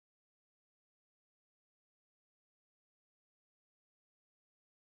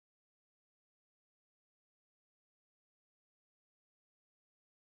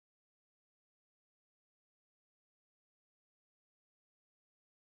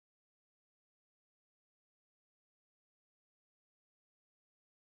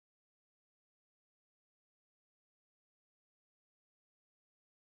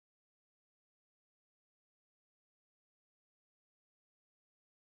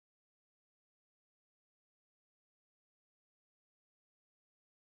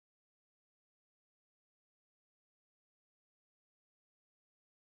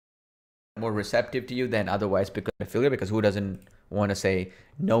more receptive to you than otherwise because affiliate, because who doesn't want to say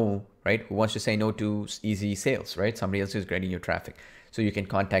no, right? Who wants to say no to easy sales, right? Somebody else is getting your traffic. So you can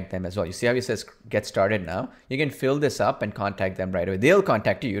contact them as well. You see how it says get started now? You can fill this up and contact them right away. They'll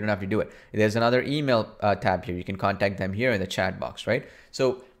contact you. You don't have to do it. There's another email tab here. You can contact them here in the chat box, right?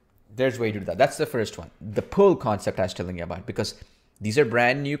 So there's a way to do that. That's the first one. The pull concept I was telling you about, because these are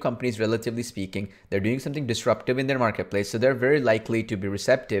brand new companies, relatively speaking. They're doing something disruptive in their marketplace. So they're very likely to be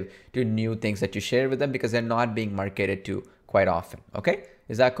receptive to new things that you share with them because they're not being marketed to quite often. Okay,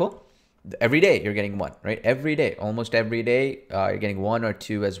 is that cool? Every day you're getting one, right? Every day, almost every day, you're getting one or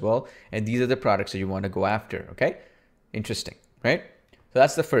two as well. And these are the products that you want to go after. Okay, interesting, right? So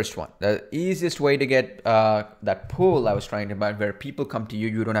that's the first one. The easiest way to get that pull I was trying to about, where people come to you,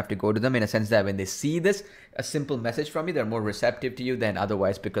 you don't have to go to them, in a sense that when they see this, a simple message from you, they're more receptive to you than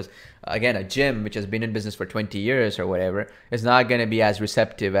otherwise, because again, a gym which has been in business for 20 years or whatever is not going to be as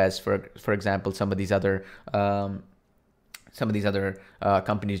receptive as, for example, some of these other companies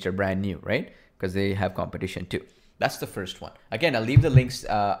that are brand new, right? Because they have competition too. That's the first one. Again, I'll leave the links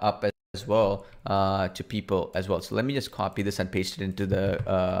up as well to people as well. So let me just copy this and paste it into the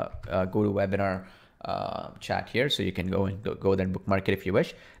GoToWebinar chat here, so you can go there and bookmark it if you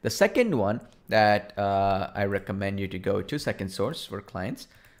wish. The second one that I recommend you to go to, second source for clients,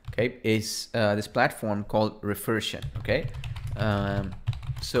 okay, is this platform called Refersion. Okay,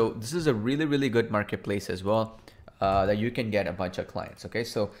 so this is a really good marketplace as well that you can get a bunch of clients. Okay,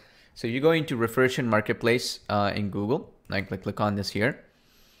 so you go into Refersion Marketplace in Google, like click on this here.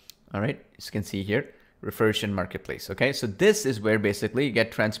 All right, as you can see here, Refersion Marketplace. Okay, so this is where basically you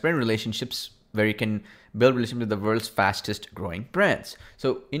get transparent relationships, where you can build relationships with the world's fastest growing brands.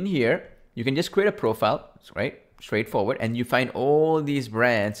 So in here, you can just create a profile, right? Straightforward, and you find all these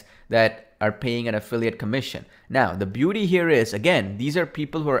brands that are paying an affiliate commission. Now, the beauty here is, again, these are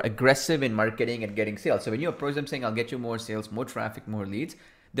people who are aggressive in marketing and getting sales. So when you approach them saying, I'll get you more sales, more traffic, more leads,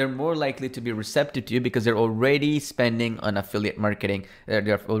 they're more likely to be receptive to you because they're already spending on affiliate marketing.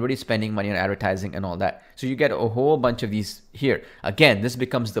 They're already spending money on advertising and all that. So you get a whole bunch of these here. Again, this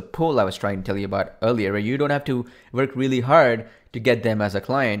becomes the pull I was trying to tell you about earlier, where you don't have to work really hard to get them as a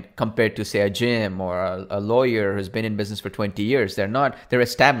client compared to, say, a gym or a lawyer who's been in business for 20 years. They're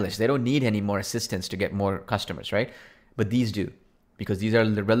established. They don't need any more assistance to get more customers, right? But these do, because these are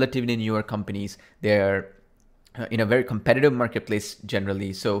relatively newer companies. They're in a very competitive marketplace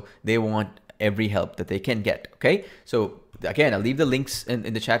generally, so they want every help that they can get. Okay, so again, I'll leave the links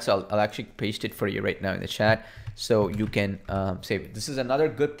in the chat, so I'll actually paste it for you right now in the chat, so you can save it. This is another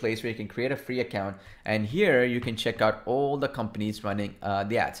good place where you can create a free account, and here you can check out all the companies running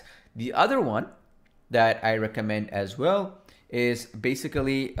the ads. The other one that I recommend as well is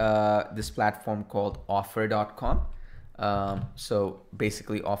basically this platform called offer.com. So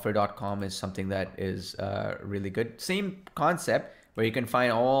basically offer.com is something that is really good. Same concept, where you can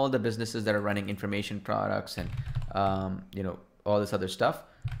find all the businesses that are running information products and all this other stuff,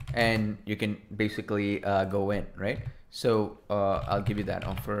 and you can basically go in, right? So I'll give you that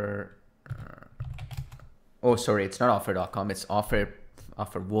offer. Oh, sorry, it's not offer.com, it's offer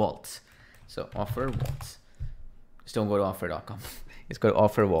Vault. So offer Vault. Just don't go to offer.com. Just go to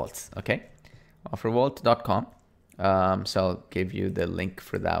offer Vault. Okay, offervault.com. So I'll give you the link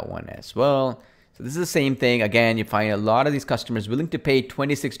for that one as well. So this is the same thing. Again, you find a lot of these customers willing to pay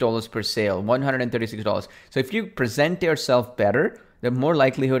 $26 per sale, $136. So if you present yourself better, the more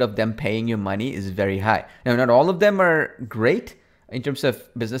likelihood of them paying you money is very high. Now, not all of them are great in terms of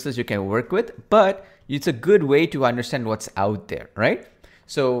businesses you can work with, but it's a good way to understand what's out there, right?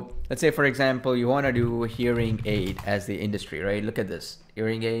 So let's say, for example, you want to do a hearing aid as the industry, right? Look at this,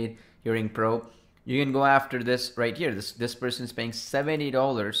 hearing aid, hearing pro. You can go after this right here. This person's paying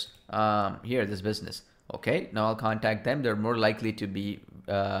 $70 here, this business. Okay, now I'll contact them. They're more likely to be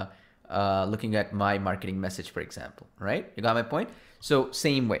looking at my marketing message, for example, right? You got my point? So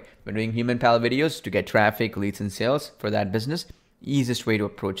same way, we're doing HumanPAL videos to get traffic, leads, and sales for that business. Easiest way to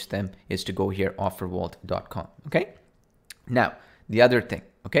approach them is to go here, offervault.com. Okay, now the other thing,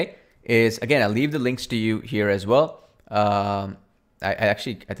 okay, is, again, I'll leave the links to you here as well. I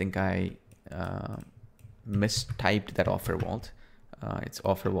think I mistyped that offer vault. It's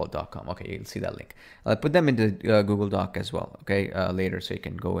offervault.com. Okay, you'll see that link. I'll put them into Google Doc as well, okay, later, so you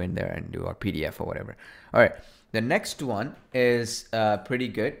can go in there and do our PDF or whatever. All right, the next one is pretty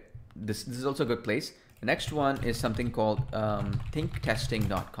good. This is also a good place. The next one is something called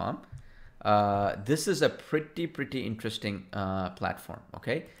thinktesting.com. This is a pretty interesting platform,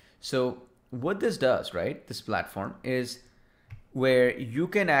 okay? So what this does, right, this platform is where you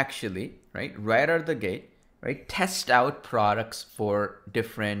can actually, right out of the gate, right? Test out products for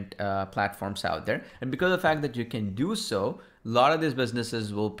different platforms out there. And because of the fact that you can do so, a lot of these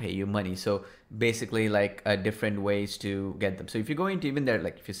businesses will pay you money. So basically like different ways to get them. So if you go into even there,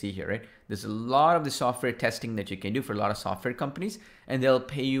 like if you see here, right, there's a lot of the software testing that you can do for a lot of software companies, and they'll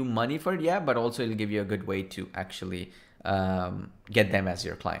pay you money for it. Yeah, but also it'll give you a good way to actually get them as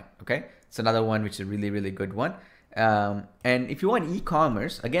your client. Okay. It's another one, which is a really, really good one. And if you want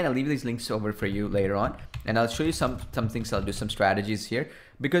e-commerce, again, I'll leave these links over for you later on, and I'll show you some things. I'll do some strategies here,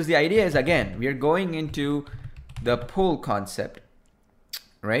 because the idea is, again, we are going into the pull concept,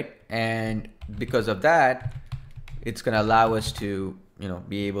 right? And because of that, it's going to allow us to, you know,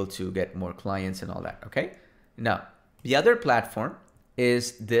 be able to get more clients and all that. Okay. Now, the other platform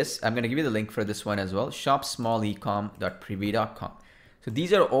is this. I'm going to give you the link for this one as well. shopsmallecom.privy.com. So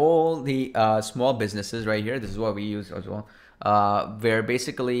these are all the small businesses right here. This is what we use as well. Where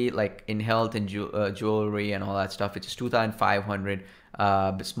basically, like in health and jewelry and all that stuff, it's just 2,500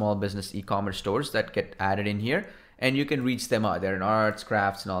 small business e-commerce stores that get added in here, and you can reach them out. They're in arts,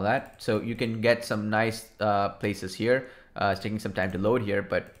 crafts, and all that. So you can get some nice places here. It's taking some time to load here,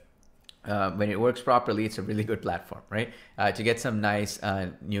 but when it works properly, it's a really good platform, right? To get some nice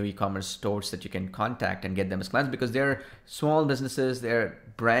new e-commerce stores that you can contact and get them as clients, because they're small businesses, they're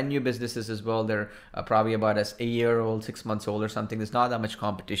brand new businesses as well. They're probably about as a year old, 6 months old or something. There's not that much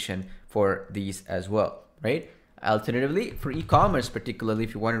competition for these as well, right? Alternatively, for e-commerce, particularly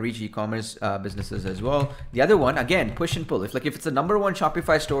if you want to reach e-commerce businesses as well, the other one, again, push and pull. If it's the #1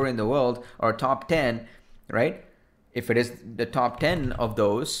 Shopify store in the world, or top 10, right? If it is the top 10 of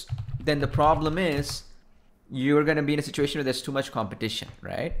those, then the problem is you're going to be in a situation where there's too much competition,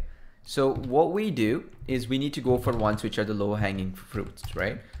 right? So what we do is we need to go for ones which are the low hanging fruits,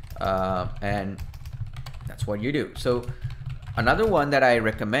 right? And that's what you do. So another one that I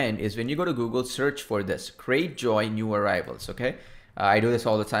recommend is when you go to Google, search for this, Create Joy New Arrivals, okay? I do this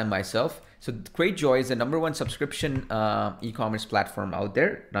all the time myself. So Create Joy is the #1 subscription e-commerce platform out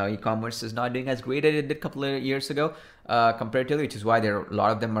there. Now e-commerce is not doing as great as it did a couple of years ago comparatively, which is why a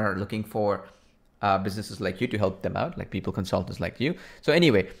lot of them are looking for businesses like you to help them out, like people, consultants like you. So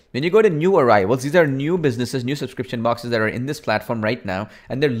anyway, when you go to New Arrivals, these are new businesses, new subscription boxes that are in this platform right now,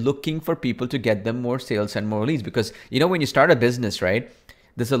 and they're looking for people to get them more sales and more leads. Because, you know, when you start a business, right,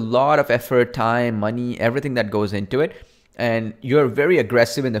 there's a lot of effort, time, money, everything that goes into it. And you're very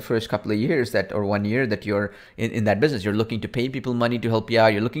aggressive in the first couple of years or 1 year that you're in that business. You're looking to pay people money to help you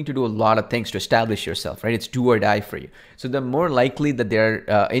out. You're looking to do a lot of things to establish yourself, right? It's do or die for you. So the more likely that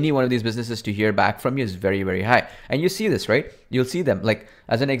any one of these businesses to hear back from you is very, very high. And you see this, right? You'll see them. Like,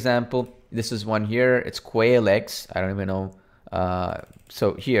 as an example, this is one here. It's Quail Eggs. I don't even know.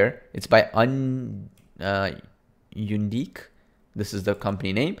 So here, it's by Unique. This is the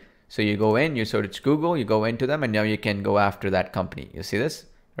company name. So you go in, you search Google, you go into them, and now you can go after that company. You see this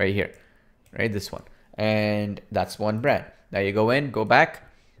right here, right? This one. And that's one brand. Now you go in, go back.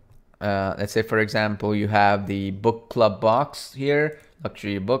 Let's say, for example, you have the book club box here,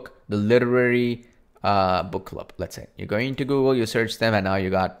 luxury book, the literary book club. Let's say you're going to Google, you search them, and now you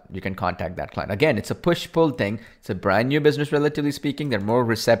can contact that client. Again, it's a push-pull thing. It's a brand new business, relatively speaking. They're more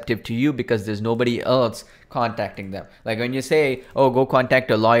receptive to you because there's nobody else contacting them. Like when you say, oh, go contact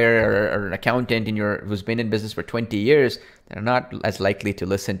a lawyer or an accountant who's been in business for 20 years, they're not as likely to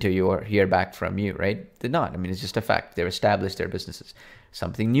listen to you or hear back from you, right? They're not. I mean, it's just a fact. They've established their businesses.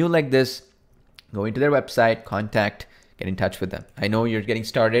 Something new like this, go into their website, contact, get in touch with them. I know you're getting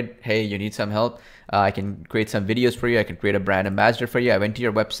started. Hey, you need some help. I can create some videos for you. I can create a brand ambassador for you. I went to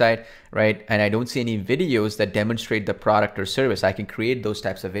your website, right? And I don't see any videos that demonstrate the product or service. I can create those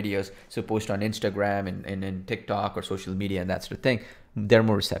types of videos. So post on Instagram and TikTok or social media and that sort of thing. They're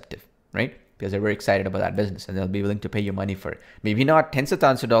more receptive, right? Because they're very excited about that business and they'll be willing to pay you money for it. Maybe not tens of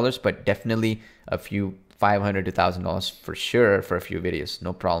thousands of dollars, but definitely a few $500 to $1,000 for sure for a few videos.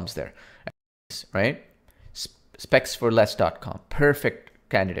 No problems there, right? Specsforless.com, perfect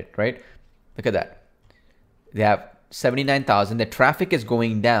candidate, right? Look at that. They have 79,000. The traffic is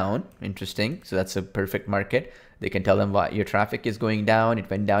going down. Interesting. So that's a perfect market. They can tell them what your traffic is going down. It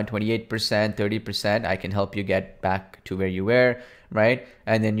went down 28%, 30%. I can help you get back to where you were, right?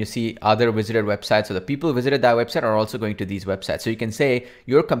 And then you see other visited websites. So the people who visited that website are also going to these websites. So you can say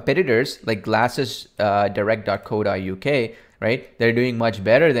your competitors like glassesdirect.co.uk, right? They're doing much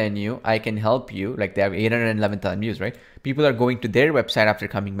better than you. I can help you. Like they have 811,000 views, right? People are going to their website after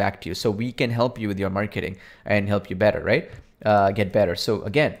coming back to you. So we can help you with your marketing and help you better, right? Get better. So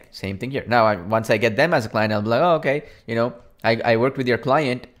again, same thing here. Now, once I get them as a client, I'll be like, oh, okay, you know, I worked with your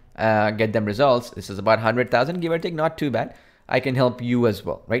client, get them results. This is about 100,000, give or take, not too bad. I can help you as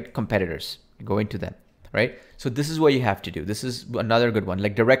well, right? Competitors, go into them. right? So this is what you have to do. This is another good one,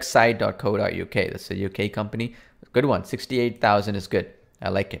 like directsite.co.uk. That's a UK company. Good one. 68,000 is good. I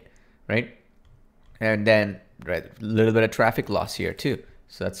like it, right? And then right, a little bit of traffic loss here too.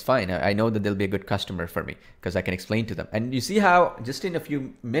 So that's fine. I know that they'll be a good customer for me because I can explain to them. And you see how just in a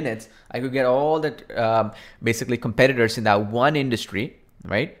few minutes, I could get all the basically competitors in that one industry,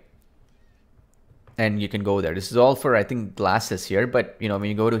 right? And you can go there. This is all for, I think, glasses here. But, you know, when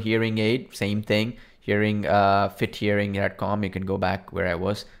you go to hearing aid, same thing. Hearing, fithearing.com, you can go back where I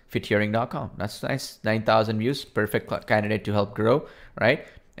was, fithearing.com. That's nice. 9,000 views. Perfect candidate to help grow, right?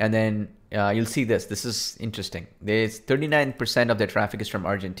 And then you'll see this. This is interesting. There's 39% of their traffic is from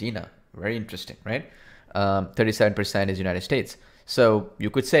Argentina. Very interesting, right? 37% is United States. So you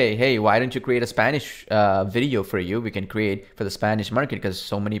could say, hey, why don't you create a Spanish video for you? We can create for the Spanish market because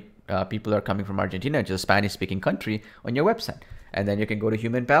so many people are coming from Argentina, which is a Spanish-speaking country, on your website. And then you can go to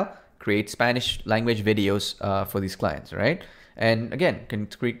HumanPAL, create Spanish language videos for these clients, right? And again, can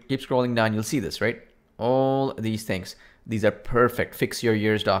keep scrolling down, you'll see this, right? All these things. These are perfect.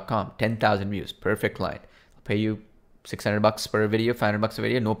 Fixyouryears.com, 10,000 views, perfect client. I'll pay you $600 per video, $500 a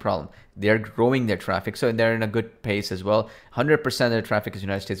video, no problem. They're growing their traffic, so they're in a good pace as well. 100% of their traffic is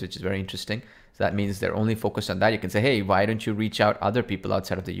United States, which is very interesting. So that means they're only focused on that. You can say, hey, why don't you reach out other people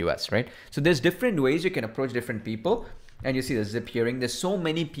outside of the US, right? So there's different ways you can approach different people. And you see the zip hearing. There's so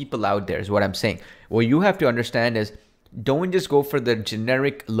many people out there is what I'm saying. What you have to understand is don't just go for the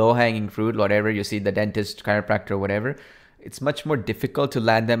generic low-hanging fruit, whatever you see, the dentist, chiropractor, whatever. It's much more difficult to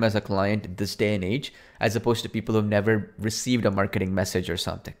land them as a client this day and age, as opposed to people who've never received a marketing message or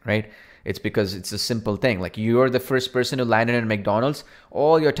something, right? It's because it's a simple thing. Like you're the first person who landed in McDonald's.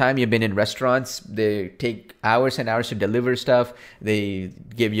 All your time you've been in restaurants. They take hours and hours to deliver stuff. They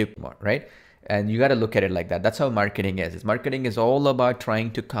give you more, right? And you got to look at it like that. That's how marketing is. Marketing is all about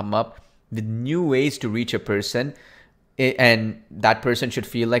trying to come up with new ways to reach a person. And that person should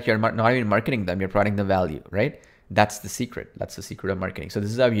feel like you're not even marketing them, you're providing the value, right? That's the secret. That's the secret of marketing. So this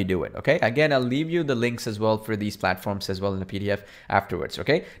is how you do it, okay? Again, I'll leave you the links as well for these platforms as well in the PDF afterwards,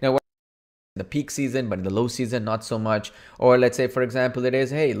 okay? Now, what in the peak season, but in the low season, not so much. Or let's say, for example, it is,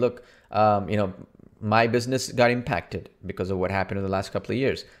 hey, look, you know, my business got impacted because of what happened in the last couple of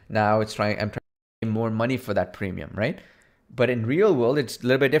years. Now I'm trying to get more money for that premium, right? But in real world, it's a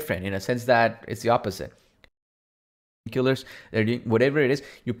little bit different in a sense that it's the opposite. Killers, they're doing whatever it is,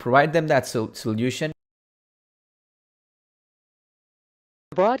 you provide them that solution.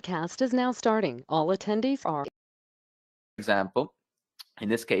 Broadcast is now starting. All attendees are. Example, in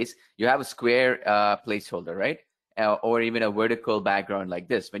this case, you have a square placeholder, right? Or even a vertical background like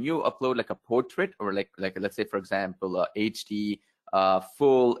this. When you upload like a portrait or like let's say, for example, a HD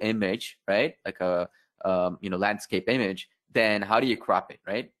full image, right? Like a you know, landscape image, then how do you crop it,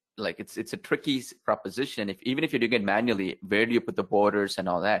 right? Like it's a tricky proposition. Even if you're doing it manually, where do you put the borders and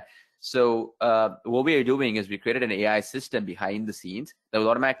all that? So what we are doing is we created an AI system behind the scenes that will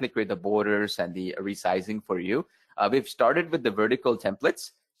automatically create the borders and the resizing for you. We've started with the vertical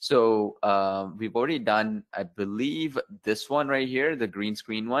templates. So we've already done, I believe, this one right here, the green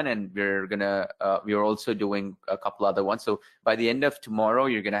screen one, and we're also doing a couple other ones. So by the end of tomorrow,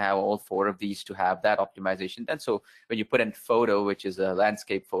 you're gonna have all 4 of these to have that optimization done. So when you put in photo, which is a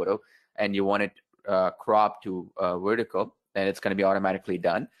landscape photo, and you want it cropped to vertical, then it's gonna be automatically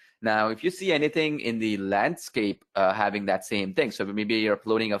done. Now, if you see anything in the landscape having that same thing, so maybe you're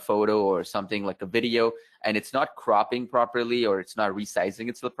uploading a photo or something like a video, and it's not cropping properly or it's not resizing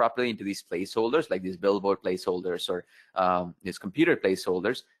itself properly into these placeholders, like these billboard placeholders or these computer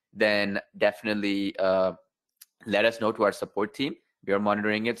placeholders, then definitely let us know to our support team. We are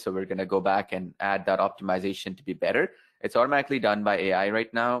monitoring it, so we're going to go back and add that optimization to be better. It's automatically done by AI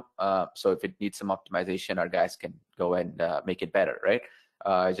right now, so if it needs some optimization, our guys can go and make it better, right?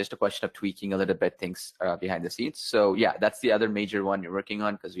 It's just a question of tweaking a little bit things behind the scenes. So yeah, that's the other major one you're working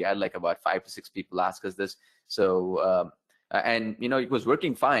on, because we had like about 5 to 6 people ask us this. So and you know, it was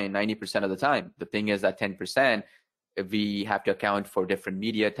working fine 90% of the time. The thing is that 10%, we have to account for different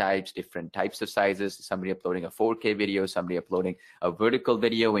media types, different types of sizes. Somebody uploading a 4K video, somebody uploading a vertical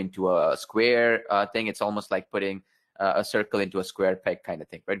video into a square thing. It's almost like putting a circle into a square peg kind of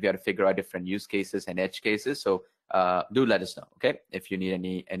thing, right? We have to figure out different use cases and edge cases. So do let us know, okay, if you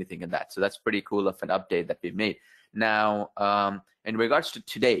need anything in that. So that's pretty cool of an update that we've made. Now, in regards to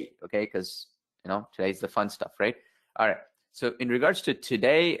today, okay, because you know, today's the fun stuff, right? All right. So in regards to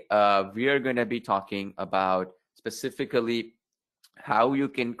today, we are going to be talking about specifically how you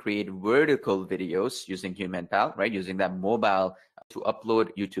can create vertical videos using HumanPAL, right? Using that mobile to upload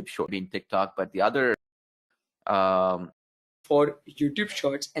YouTube Short, being TikTok, but the other for YouTube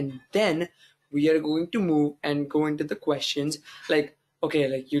Shorts, and then we are going to move and go into the questions like, okay,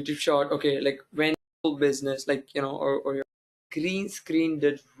 like YouTube short, okay, like when business, like, or your green screen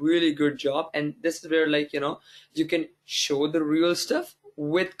did really good job. And this is where, like, you can show the real stuff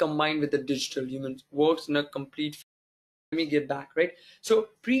with combined with the digital. Human works in a complete. Let me get back, right? So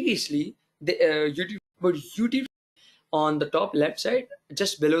previously the YouTube on the top left side,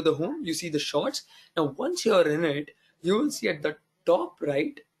 just below the home, you see the shorts. Now once you're in it, you will see at the top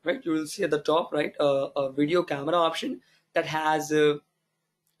right, you will see at the top right, a video camera option that has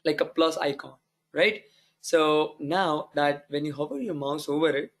like a plus icon, right? So now that when you hover your mouse over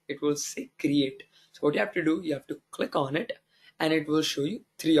it, it will say create. So what you have to do, you have to click on it, and it will show you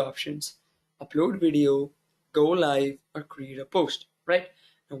three options: upload video, go live, or create a post, right?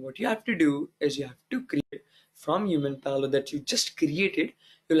 Now what you have to do is you have to create from HumanPAL that you just created.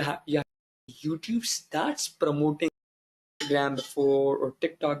 YouTube starts promoting Instagram before or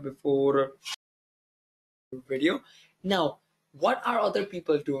TikTok before or video. Now, what are other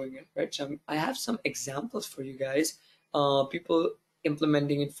people doing it, right? So I have some examples for you guys. People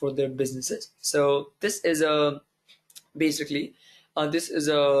implementing it for their businesses. So this is a basically this is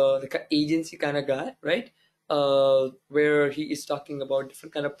a like an agency kind of guy, right? Where he is talking about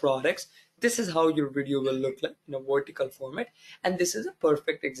different kind of products. This is how your video will look like in a vertical format, and this is a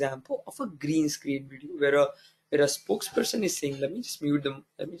perfect example of a green screen video where a spokesperson is saying, let me just mute them.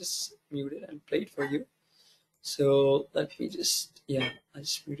 Let me just mute it and play it for you. So let me just, yeah, I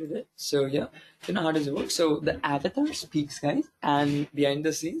just muted it. So yeah, you know how does it work? So the avatar speaks, guys, and behind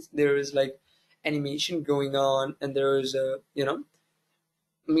the scenes there is like animation going on, and there is a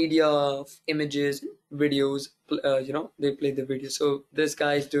media of images, videos. They play the video. So this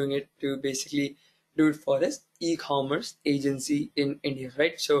guy is doing it to basically do it for his e-commerce agency in India,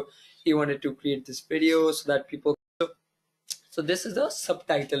 right? So he wanted to create this video so that people. So this is a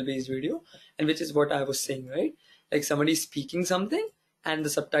subtitle based video, and which is what I was saying, right? Like somebody speaking something and the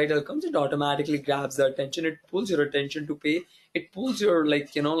subtitle comes, it automatically grabs the attention. It pulls your attention to pay. It pulls your,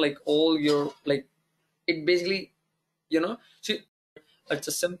 like, like all your, like, it basically, so it's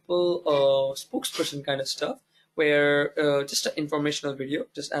a simple spokesperson kind of stuff where just an informational video,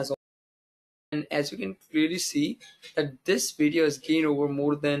 just as. And as you can clearly see that this video has gained over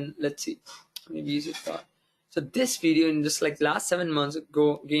more than, let's see, maybe use it thought. So this video in just like last 7 months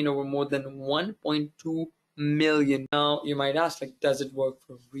gained over more than 1.2 million. Now you might ask, like, does it work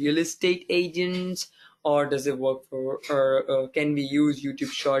for real estate agents, or does it work for, or can we use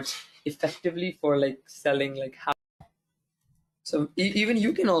YouTube Shorts effectively for like selling like how? So even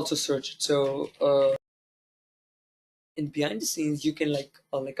you can also search it. So in behind the scenes you can like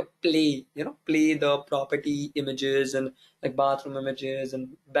a play, play the property images and like bathroom images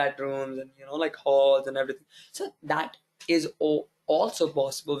and bedrooms and like halls and everything. So that is also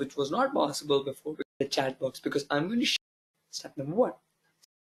possible, which was not possible before with the chat box, because I'm going to show step number one: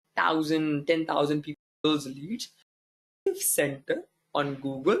 10,000 people's leads center on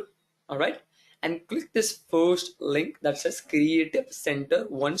Google. All right, and click this first link that says creative center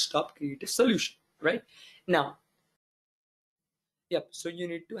one-stop creative solution. Right now, yep. So you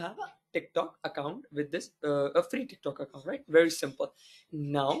need to have a TikTok account with this, a free TikTok account, right? Very simple.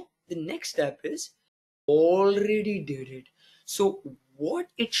 Now, the next step is already did it. So what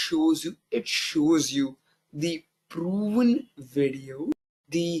it shows you the proven video,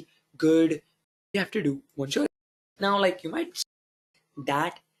 the good you have to do once you're now, like, you might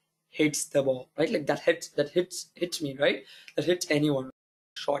that hits the ball, right? Like hits me, right? That hits anyone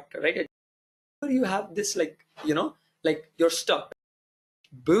short, right? You have this, like, like you're stuck.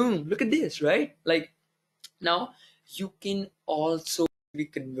 Boom, look at this, right? Like, now you can also be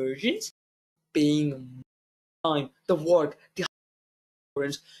conversions, paying time, the work, the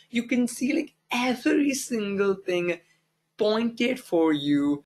hours. You can see like every single thing pointed for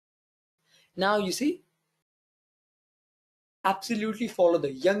you. Now you see, absolutely follow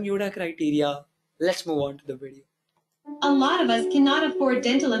the young Yoda criteria. Let's move on to the video. A lot of us cannot afford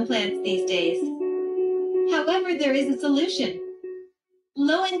dental implants these days. However, there is a solution.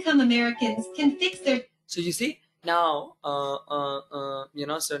 Low-income Americans can fix their. So you see now,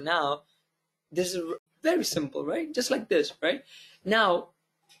 so now this is very simple, right? Just like this, right? Now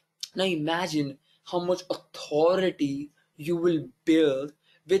imagine how much authority you will build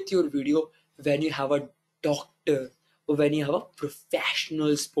with your video when you have a doctor or when you have a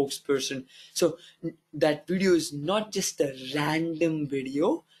professional spokesperson. So that video is not just a random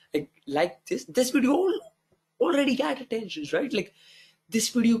video like this. This video already got attention, right? Like, this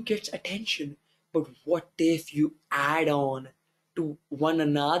video gets attention, but what if you add on to one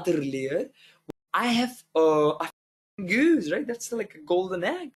another layer? I have goose, right? That's like a golden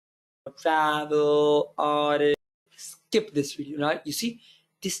egg. travel or skip this video, right? You see,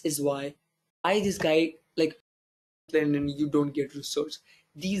 this is why this guy like and you don't get results.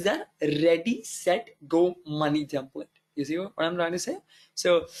 These are ready, set, go money template. You see what I'm trying to say?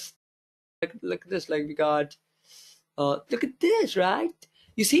 So look at this, like we got look at this, right?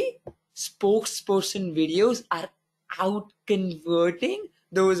 You see, spokesperson videos are out converting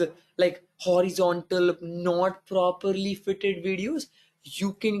those like horizontal, not properly fitted videos.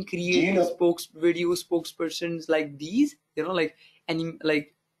 You can create spokespersons like these, like any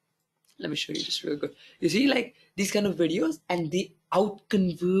like let me show you this real good. You see, like these kind of videos, and they out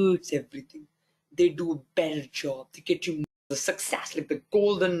converts everything. They do a better job. They get you the success, like the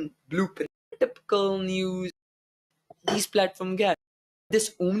golden blueprint. Typical news. These platform get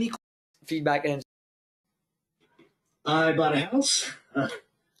this only feedback and I bought a house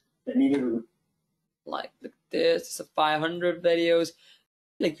that needed. like look at this. It's a 500 videos.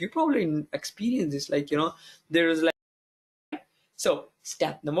 Like you probably experience this. Like there is like so.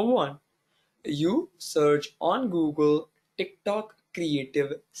 Step number one. You search on Google TikTok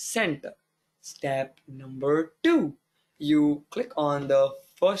Creative Center. Step number two, you click on the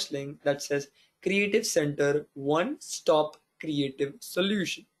first link that says Creative Center One Stop Creative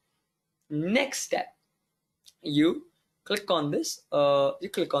Solution. Next step, you click on this. You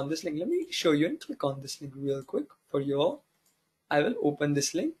click on this link. Let me show you and click on this link real quick for you all. I will open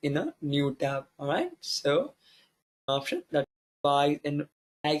this link in a new tab. All right. So option that buy and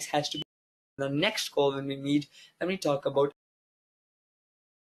tags has to be the next call when we meet and we talk about.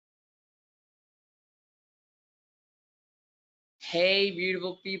 Hey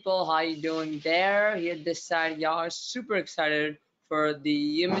beautiful people, how you doing there? Here this side, y'all are super excited for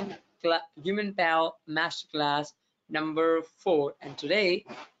the HumanPAL Masterclass number 4, and today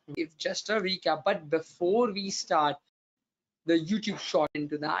if just a recap, but before we start the YouTube short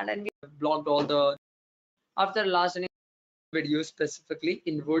into that, and we have blocked all the after last videos specifically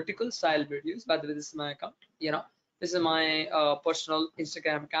in vertical style videos. By the way, this is my account, this is my personal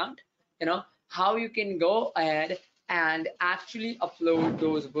Instagram account. How you can go ahead and actually upload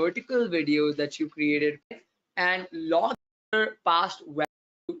those vertical videos that you created and log your past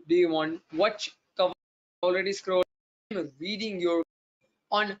value. Do you want watch cover already scroll reading your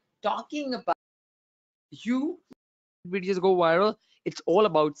on talking about you videos go viral? It's all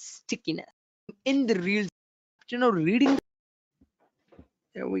about stickiness in the real, reading.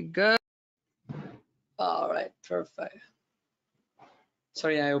 There we go. All right, perfect.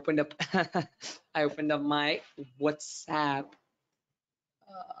 Sorry, I opened up I opened up my WhatsApp.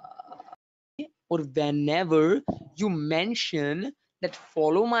 Or whenever you mention that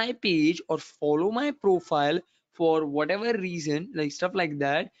follow my page or follow my profile for whatever reason, like stuff like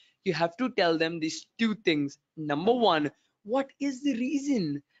that, you have to tell them these two things. Number one, what is the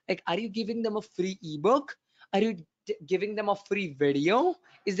reason? Like, are you giving them a free ebook? Are you giving them a free video?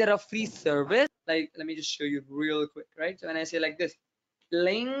 Is there a free service? Like, let me just show you real quick, right? So when I say like this,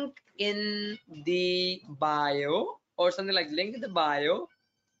 link in the bio or something like link in the bio,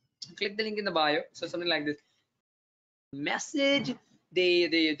 click the link in the bio, so something like this message, they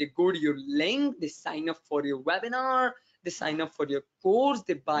go to your link, they sign up for your webinar, they sign up for your course,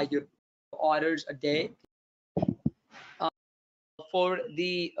 they buy your orders a day for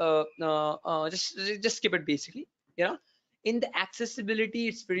the just skip it basically. In the accessibility,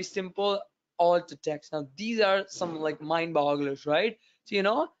 it's very simple, all to text. Now these are some like mind bogglers, right?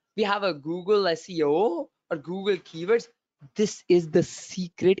 So we have a Google SEO or Google keywords. This is the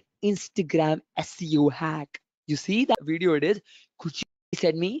secret Instagram SEO hack. You see that video? It is, could you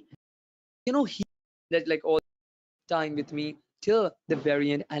send me, he that like all time with me till the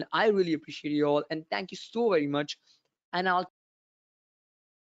very end, and I really appreciate you all and thank you so very much. And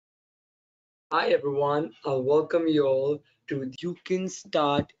hi everyone, I'll welcome you all to you can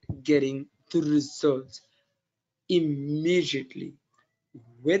start getting the results immediately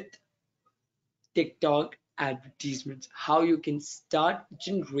with TikTok advertisements. How you can start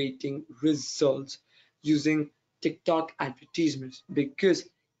generating results using TikTok advertisements, because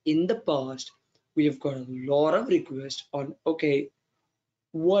in the past we have got a lot of requests on, okay,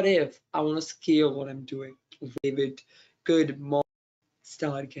 what if I want to scale what I'm doing? David, good morning.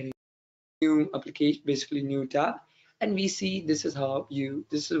 Start getting new application, basically new tab, and we see this is how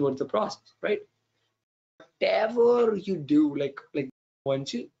this is what the process, right? Whatever you do, like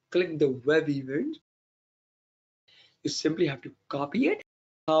once you click the web event, you simply have to copy it.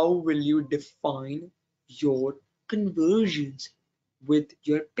 How will you define your conversions with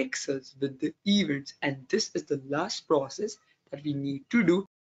your pixels, with the events? And this is the last process that we need to do.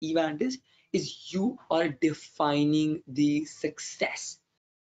 Event is you are defining the success.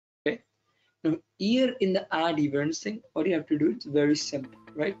 Okay, Now here in the add events thing, what you have to do, it's very simple,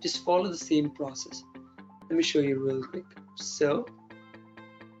 right? Just follow the same process. Let me show you real quick. So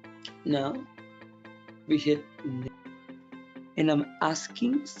now we hit and I'm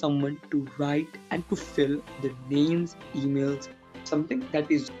asking someone to write and to fill the names, emails, something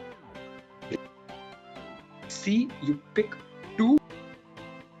that is, see, you pick two,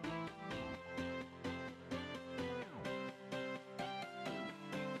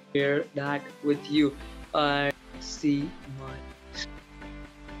 share that with you. I see my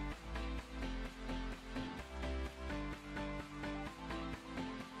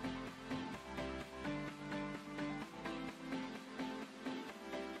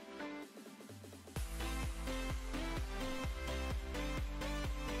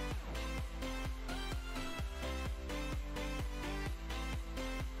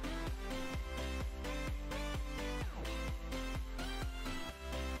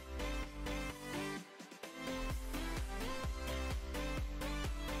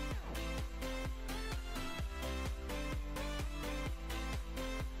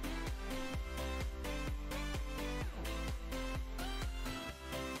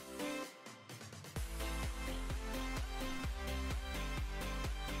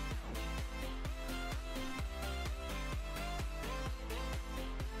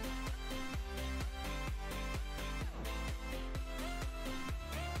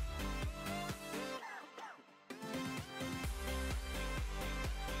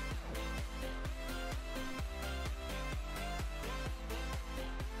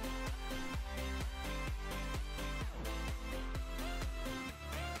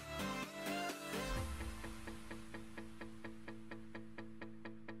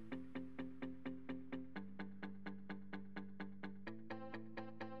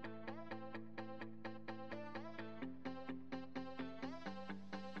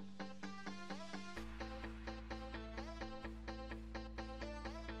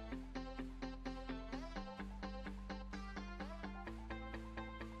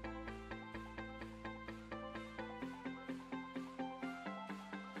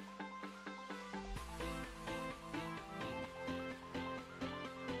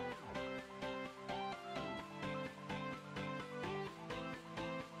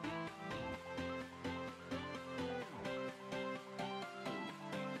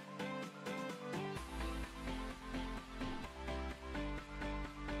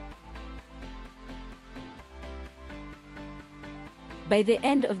By the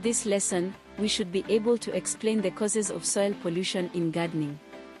end of this lesson, we should be able to explain the causes of soil pollution in gardening.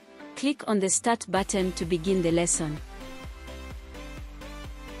 Click on the Start button to begin the lesson.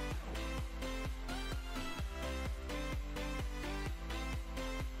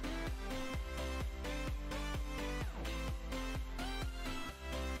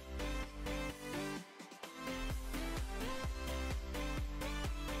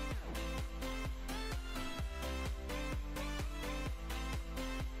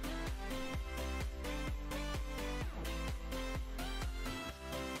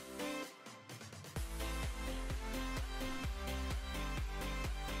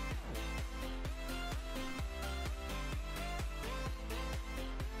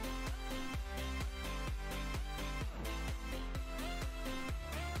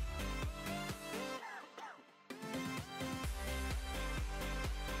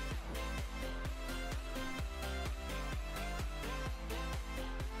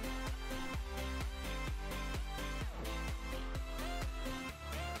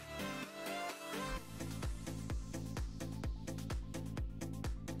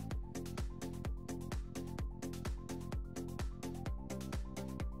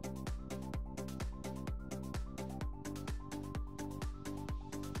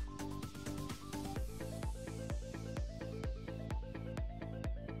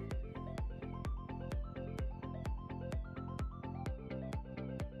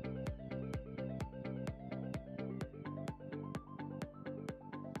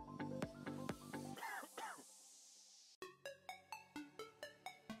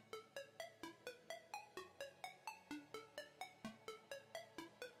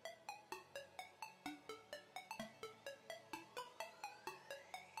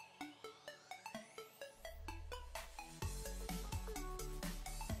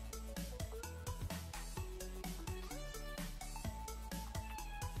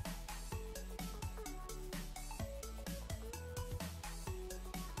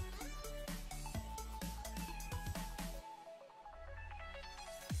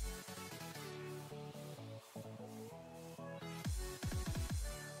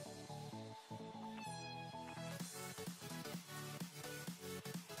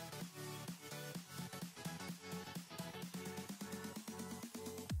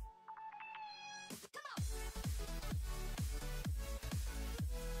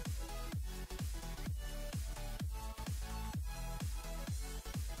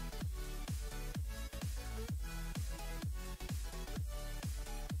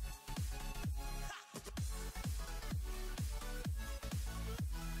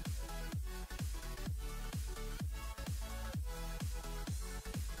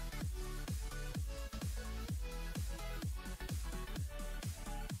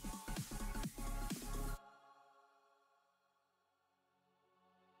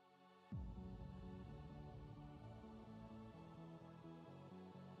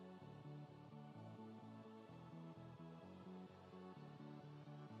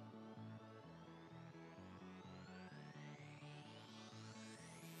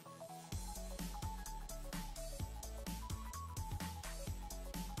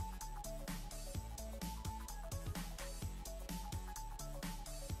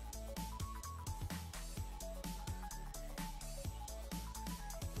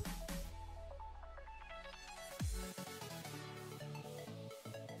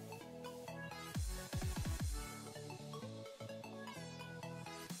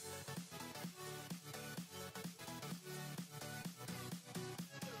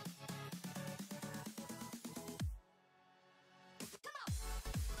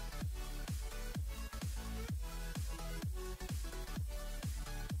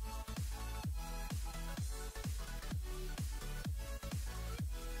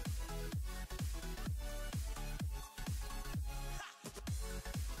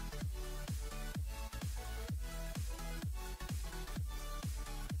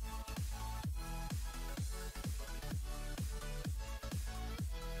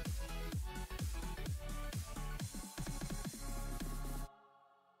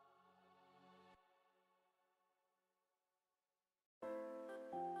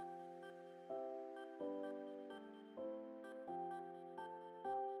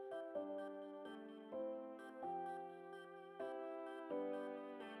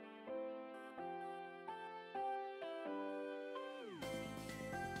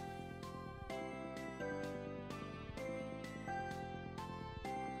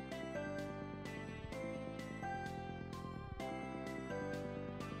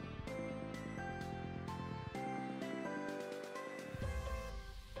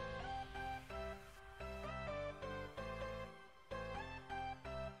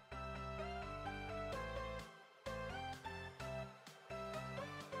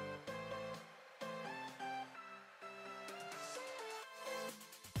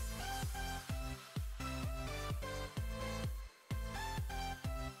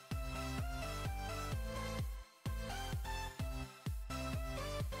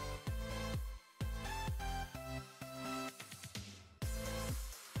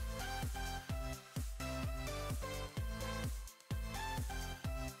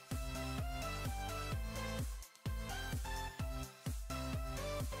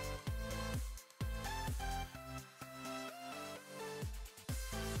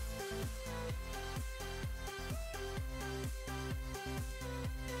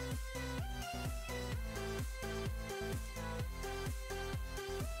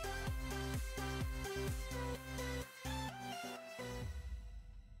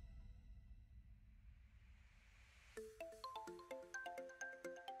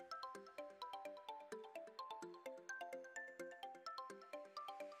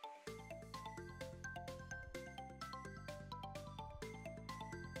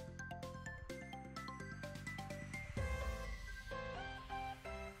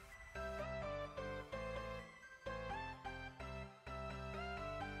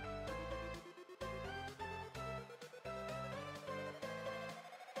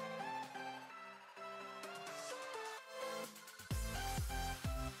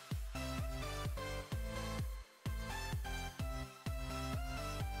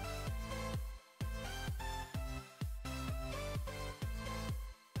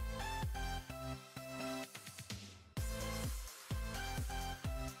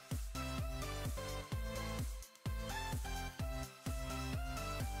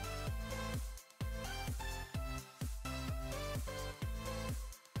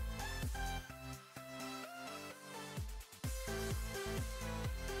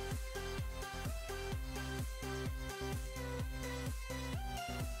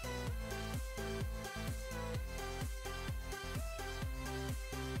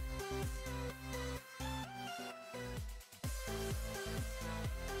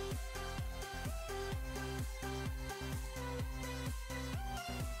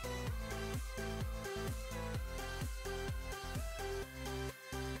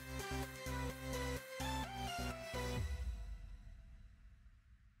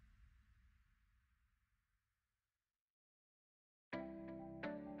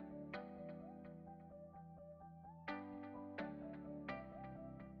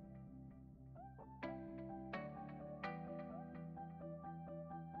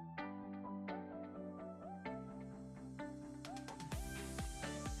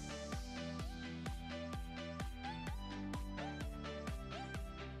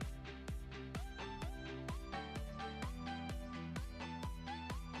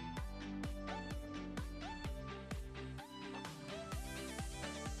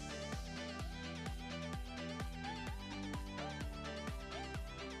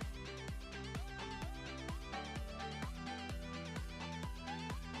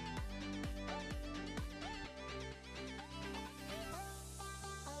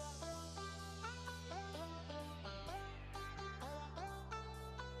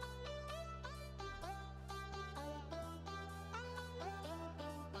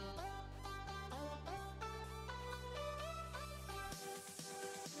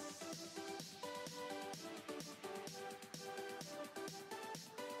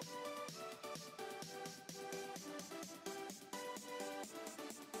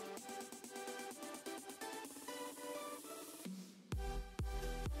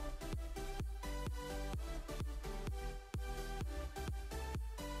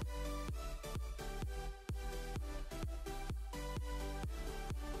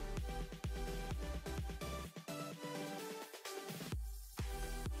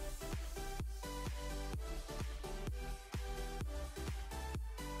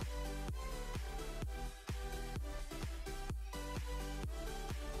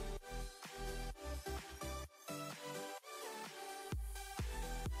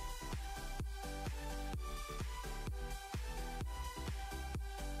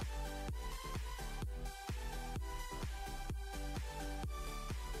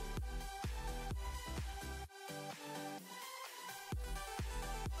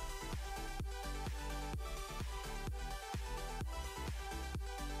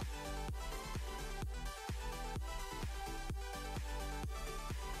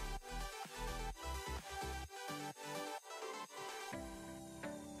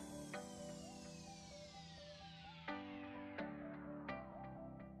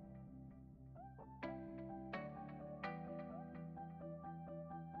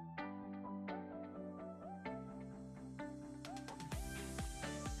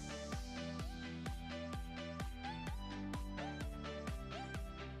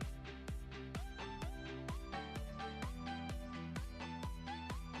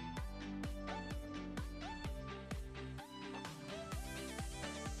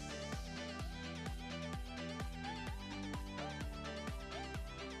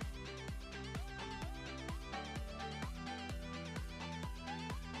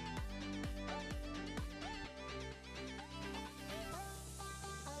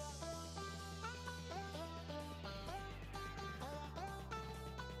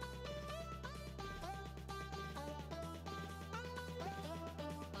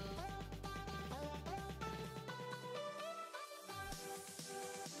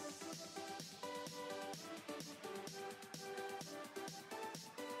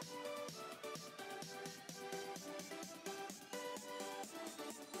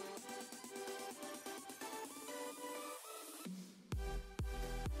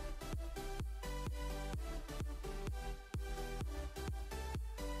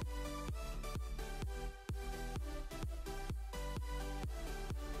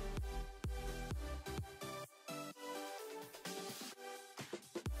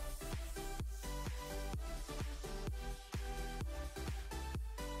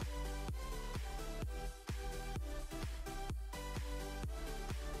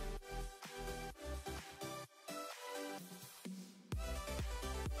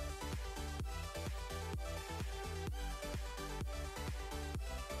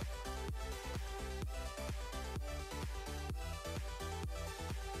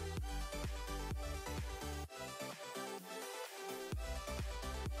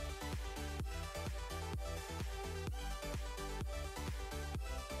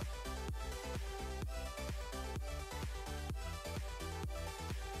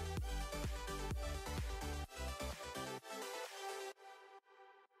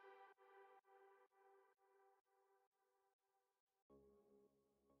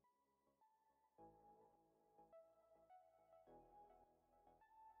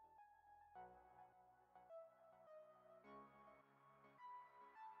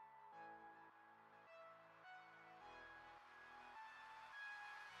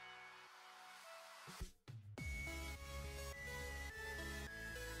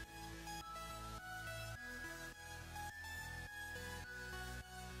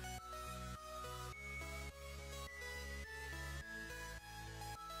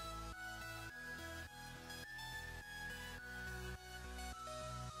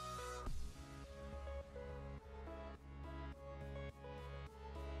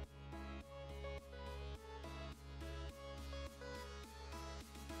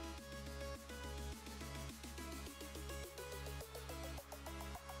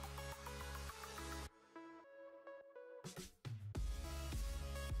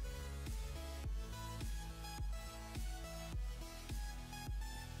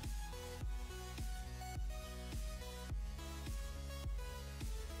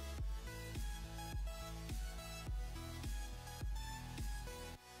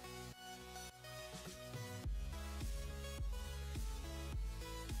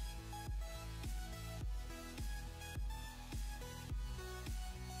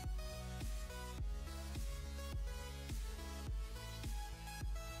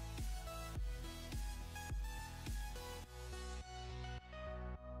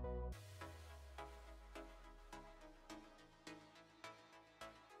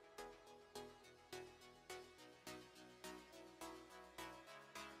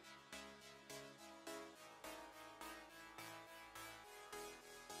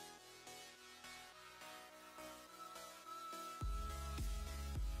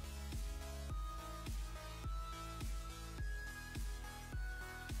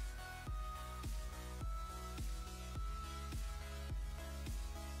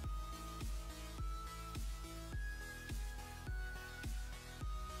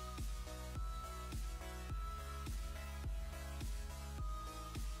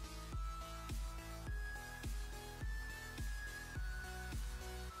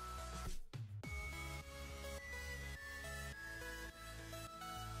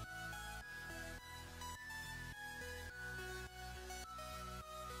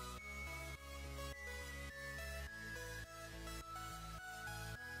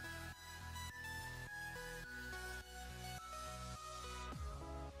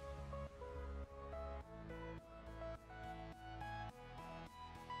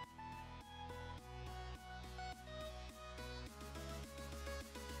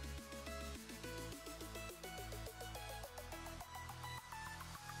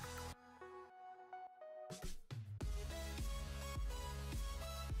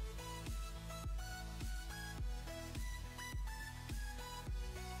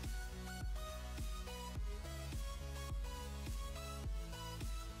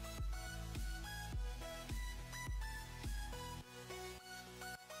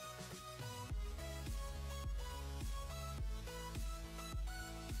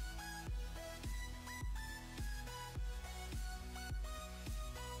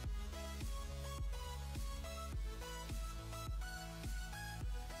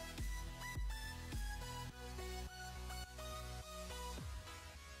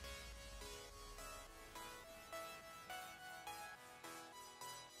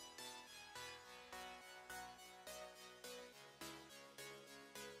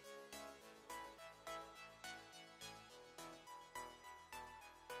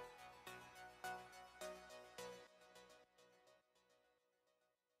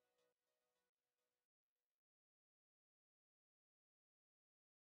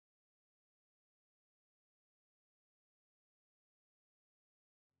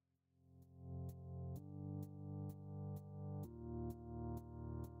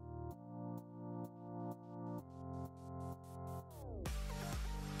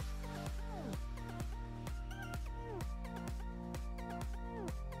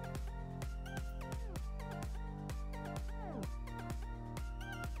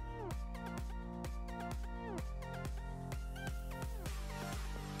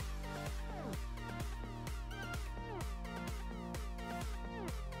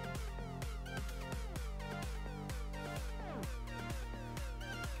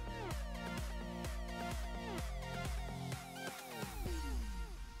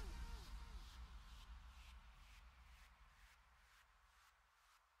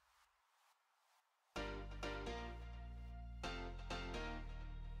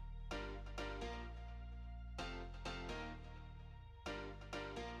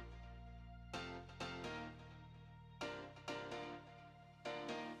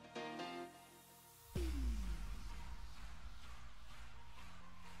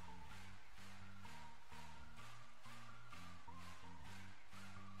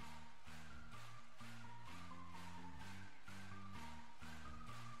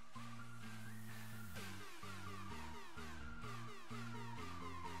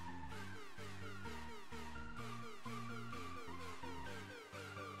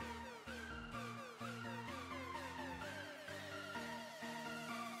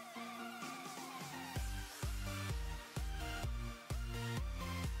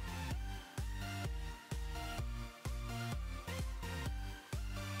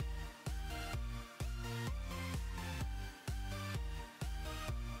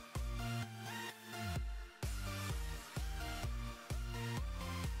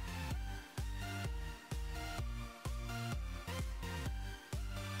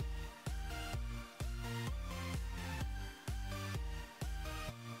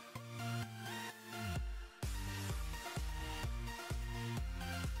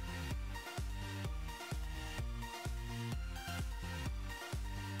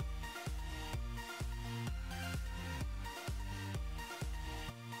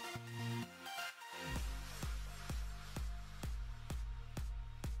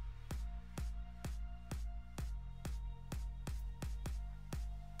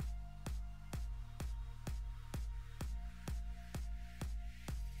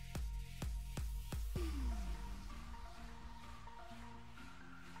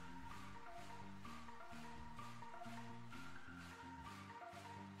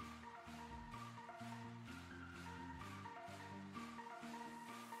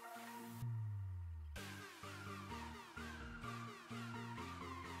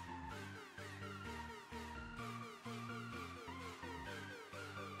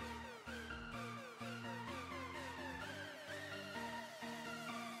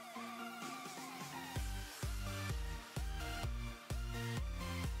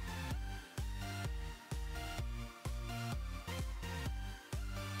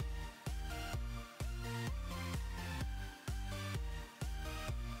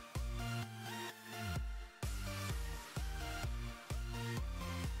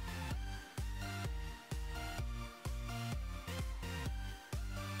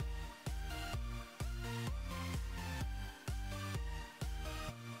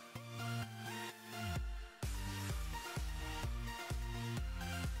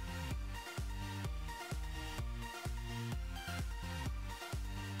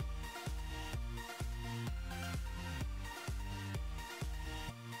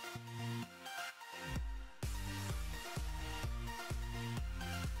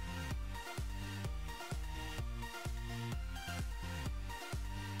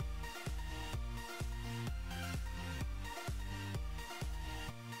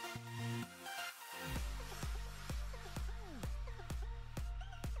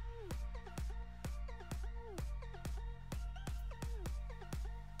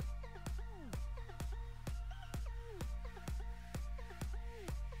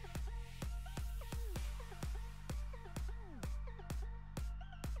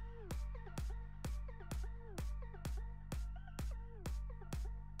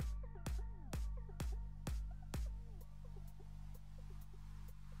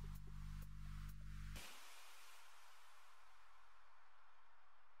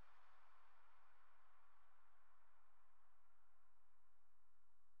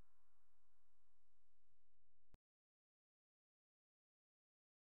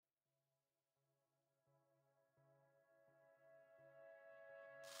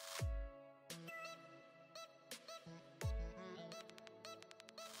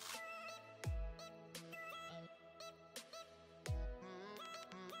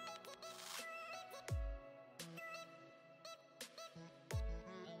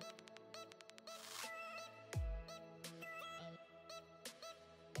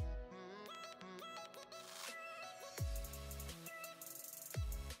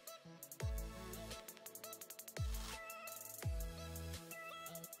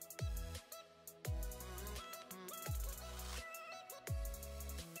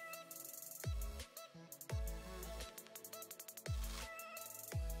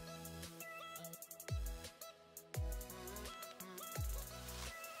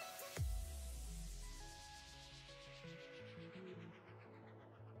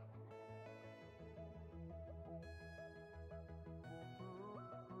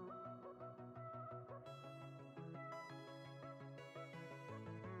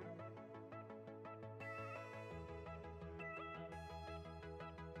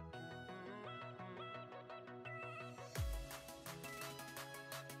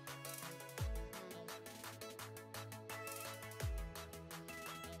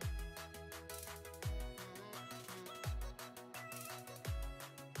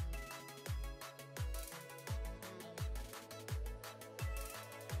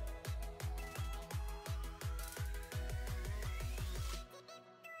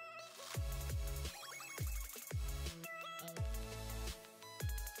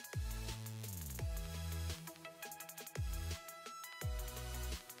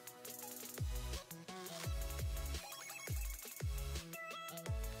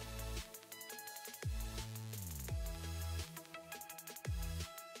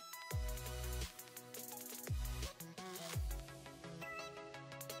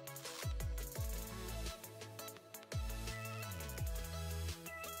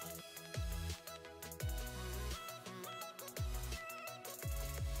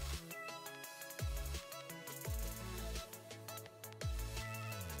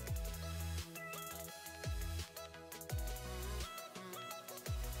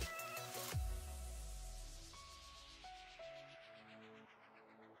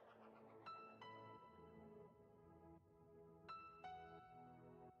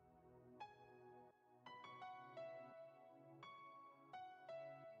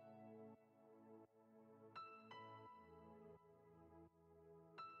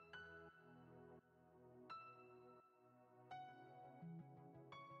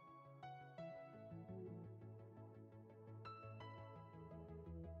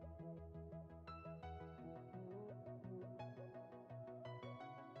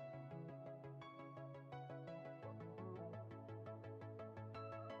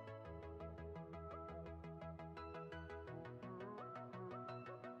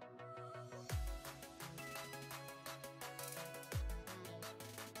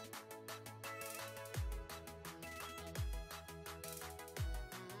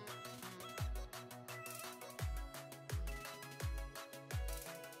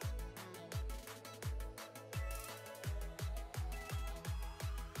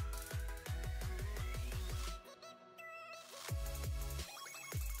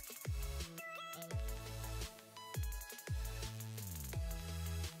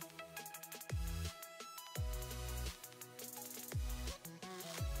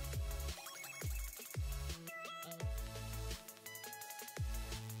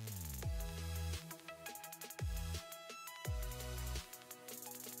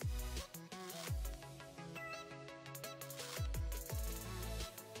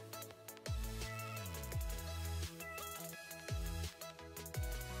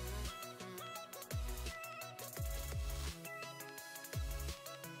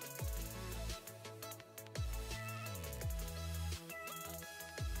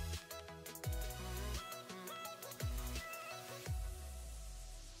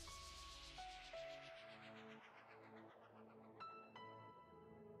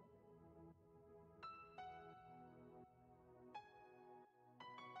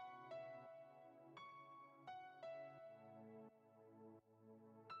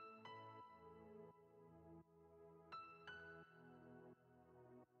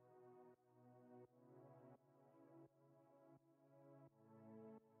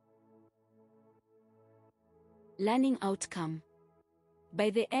 Learning outcome. By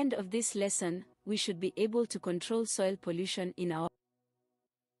the end of this lesson, we should be able to control soil pollution in our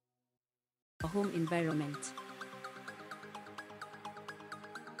home environment.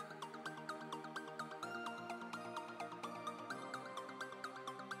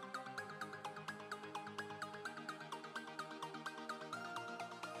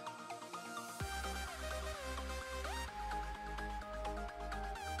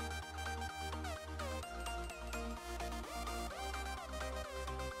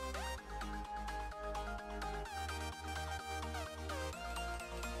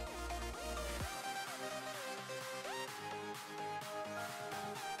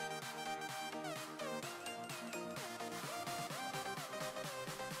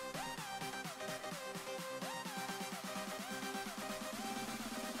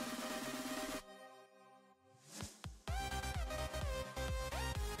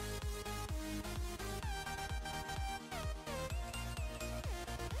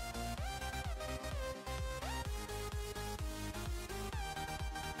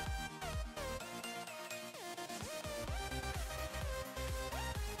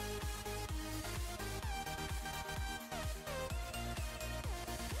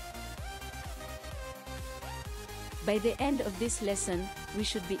 By the end of this lesson, we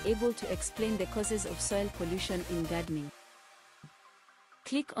should be able to explain the causes of soil pollution in gardening.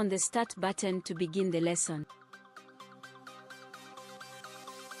 Click on the Start button to begin the lesson.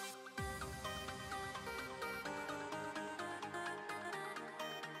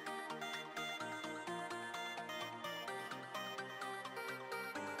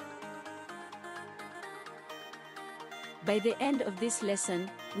 By the end of this lesson,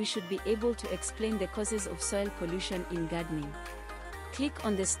 we should be able to explain the causes of soil pollution in gardening. Click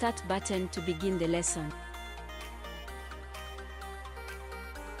on the Start button to begin the lesson.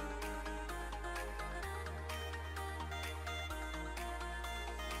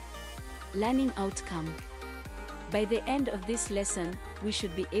 Learning outcome. By the end of this lesson, we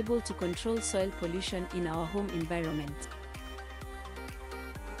should be able to control soil pollution in our home environment.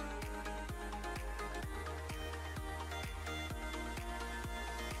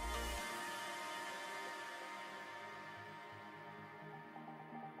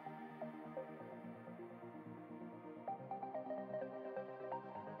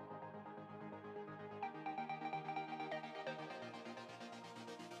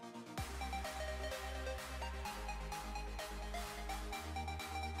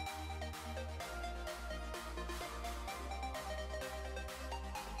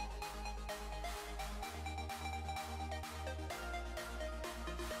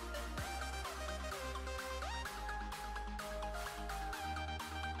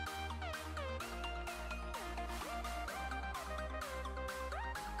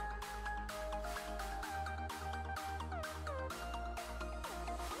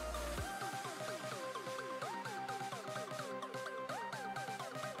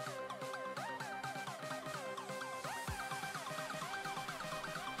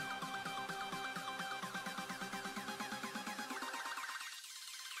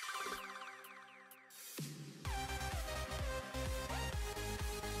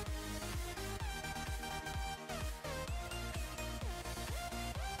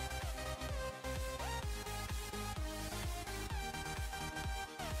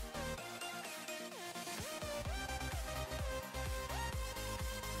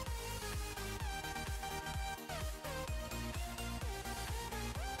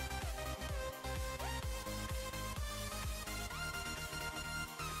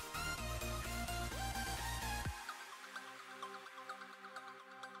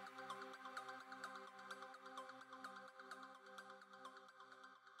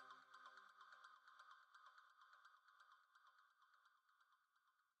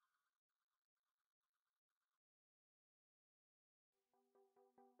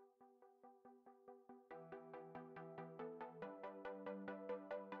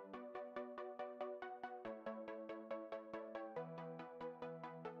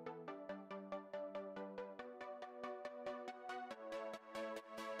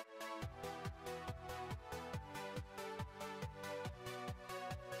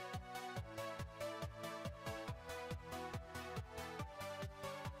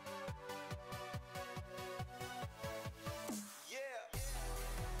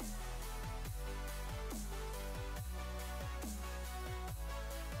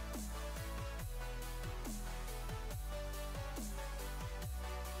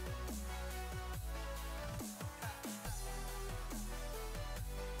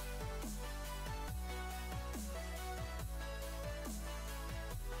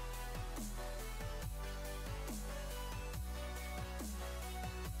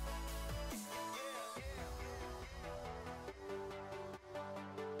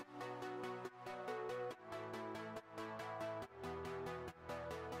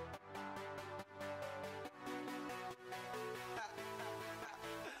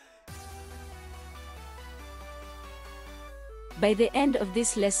 By the end of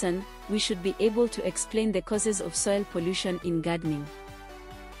this lesson, we should be able to explain the causes of soil pollution in gardening.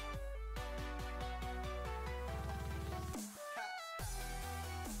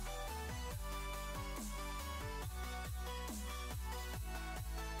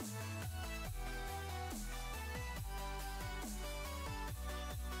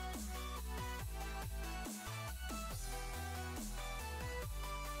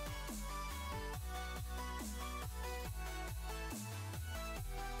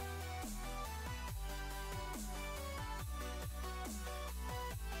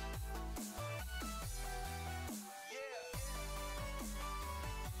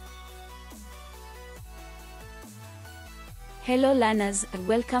 Hello learners, and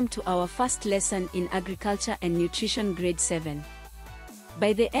welcome to our first lesson in Agriculture and Nutrition Grade 7.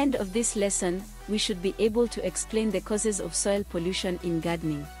 By the end of this lesson, we should be able to explain the causes of soil pollution in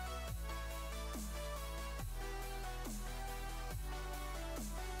gardening.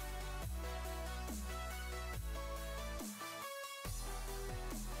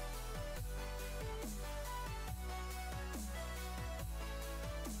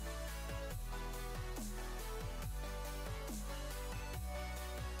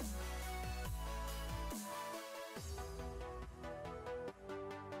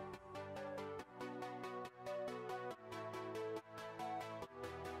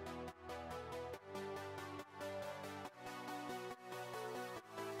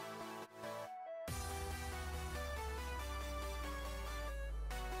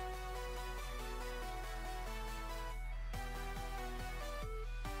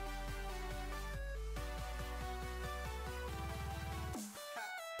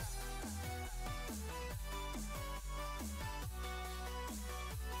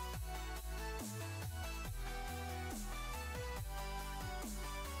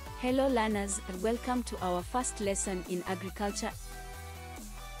 Hello learners, and welcome to our first lesson in Agriculture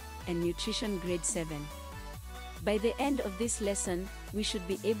and Nutrition Grade 7. By the end of this lesson, we should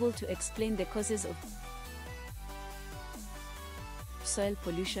be able to explain the causes of soil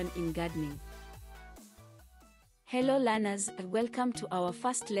pollution in gardening. Hello learners, and welcome to our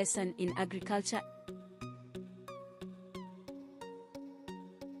first lesson in Agriculture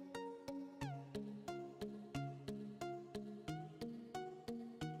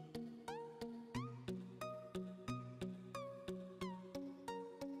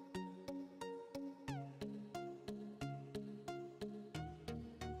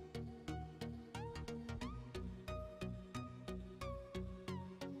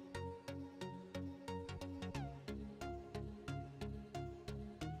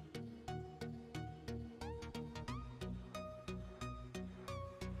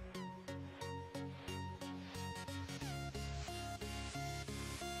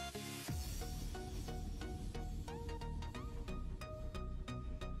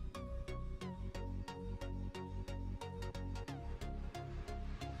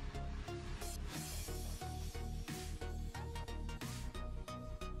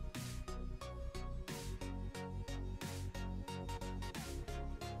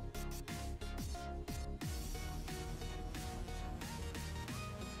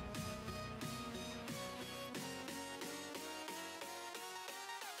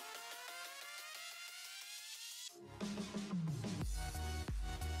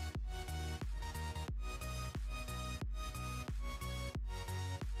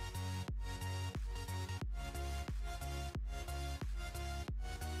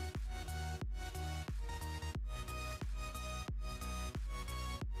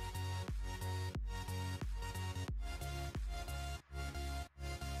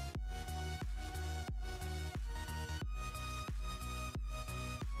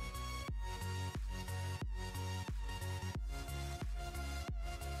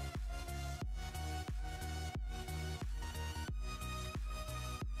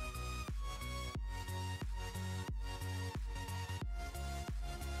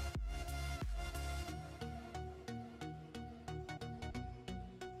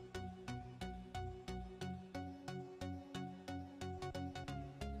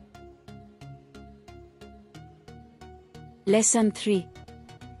Lesson 3.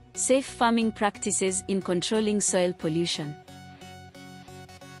 Safe farming practices in controlling soil pollution.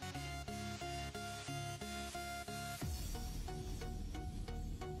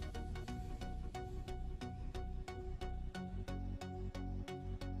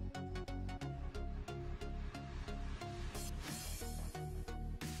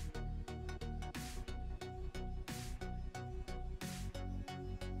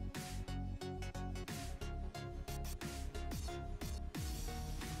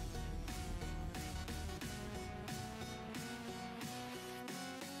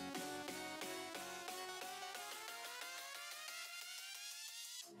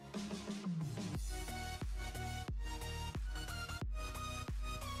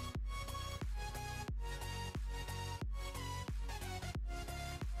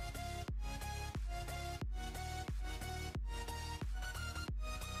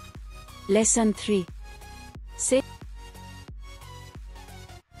 Lesson 3. Say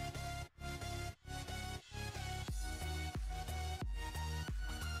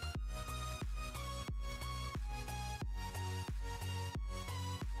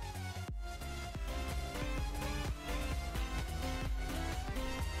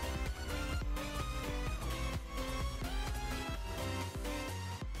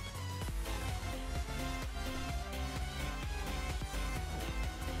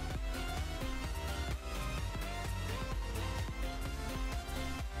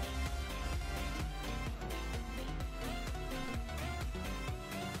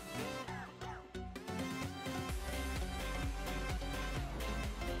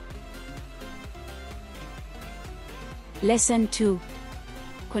Lesson 2.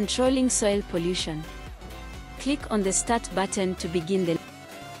 Controlling soil pollution. Click on the Start button to begin the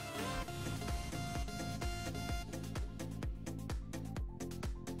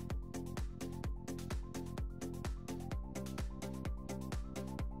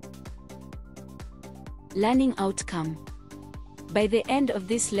learning outcome. By the end of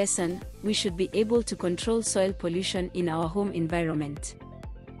this lesson, we should be able to control soil pollution in our home environment.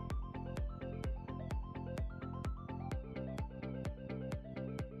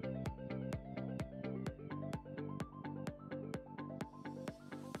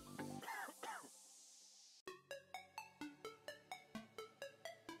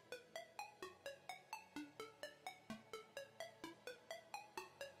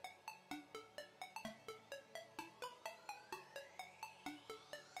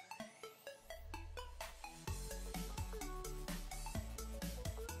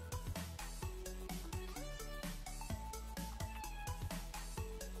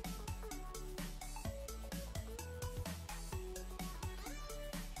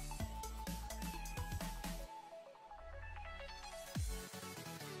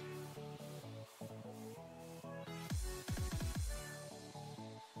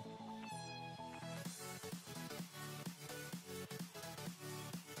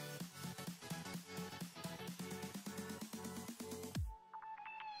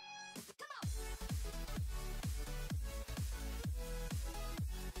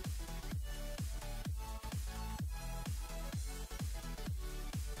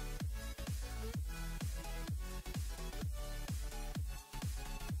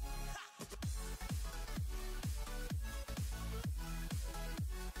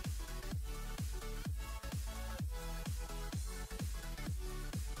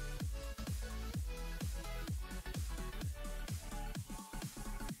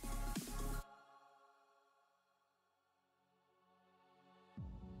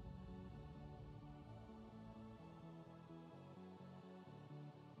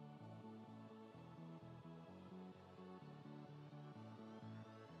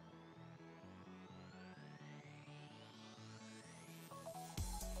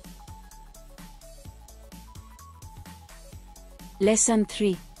 Lesson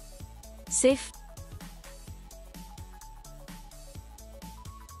 3. Safe.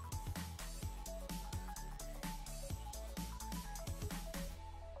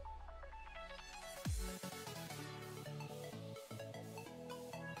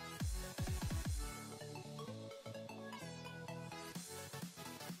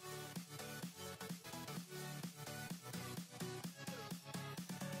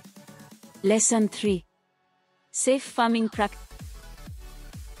 Lesson 3. Safe farming practice.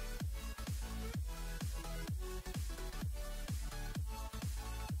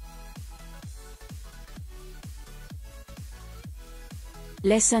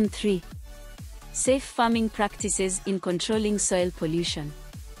 Lesson 3. Safe farming practices in controlling soil pollution.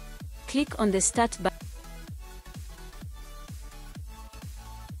 Click on the Start button.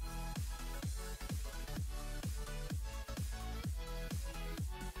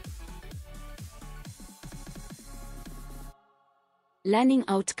 Learning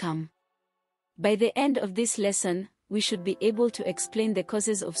outcome. By the end of this lesson, we should be able to explain the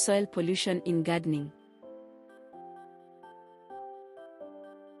causes of soil pollution in gardening.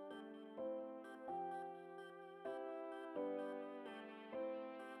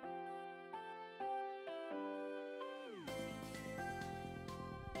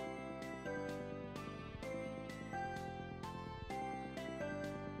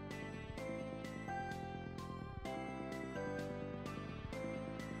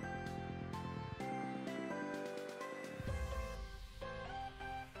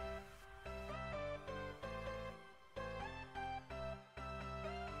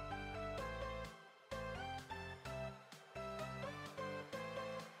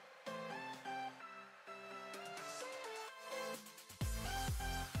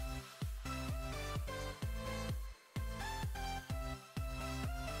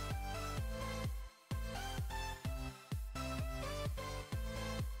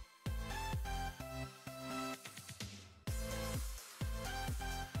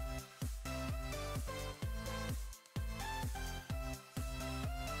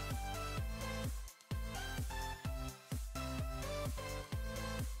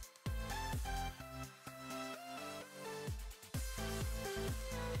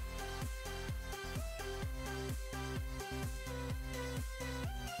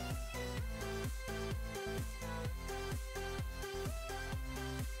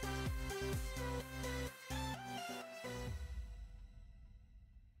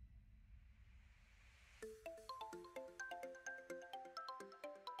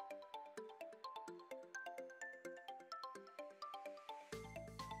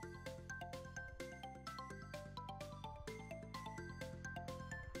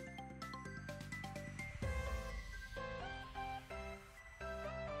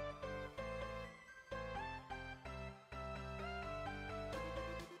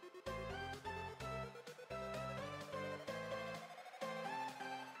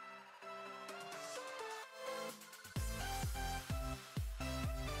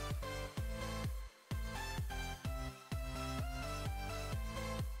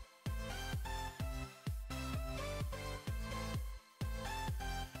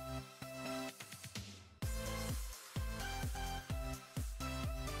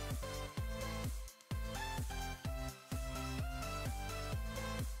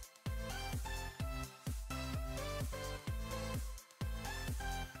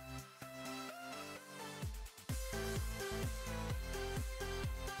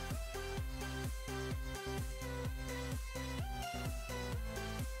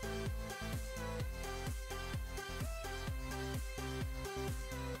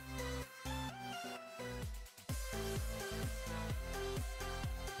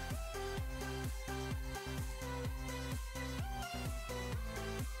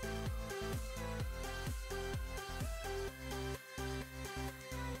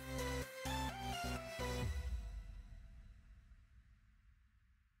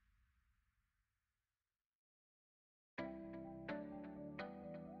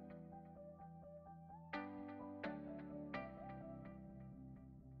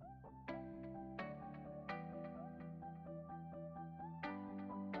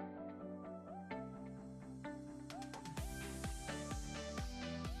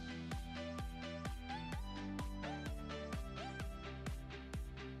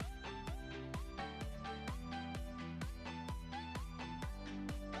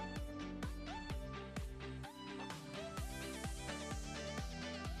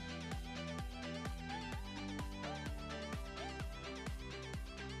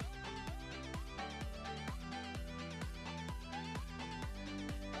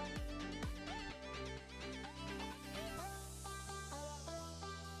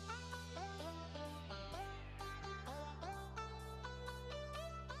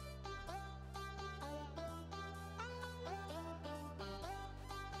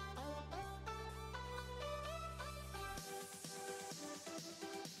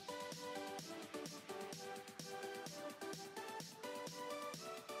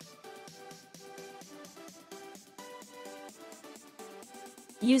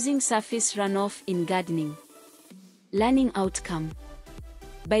 Using surface runoff in gardening. Learning outcome.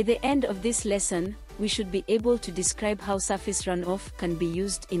 By the end of this lesson, we should be able to describe how surface runoff can be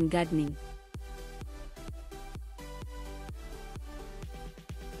used in gardening.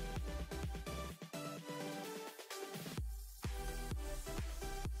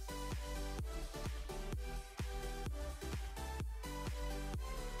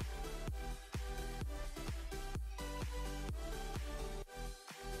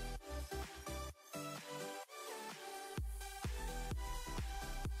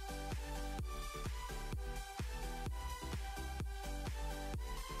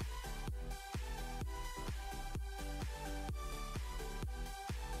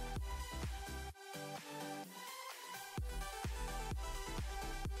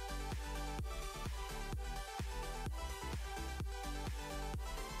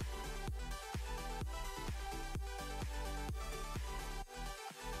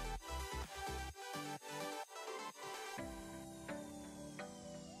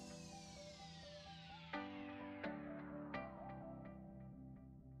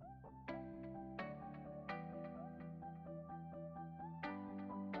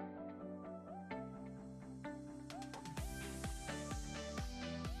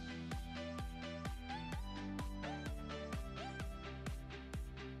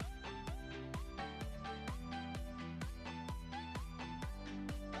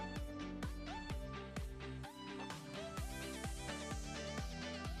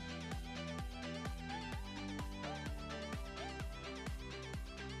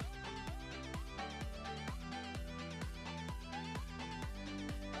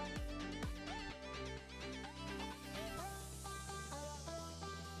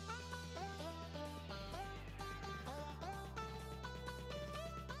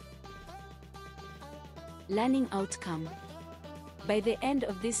 Learning outcome. By the end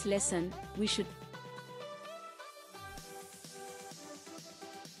of this lesson, we should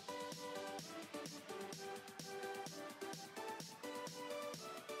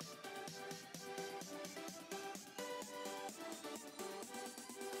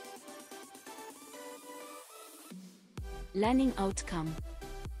Learning outcome.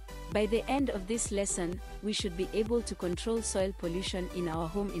 By the end of this lesson, we should be able to control soil pollution in our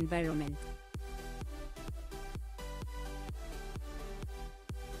home environment.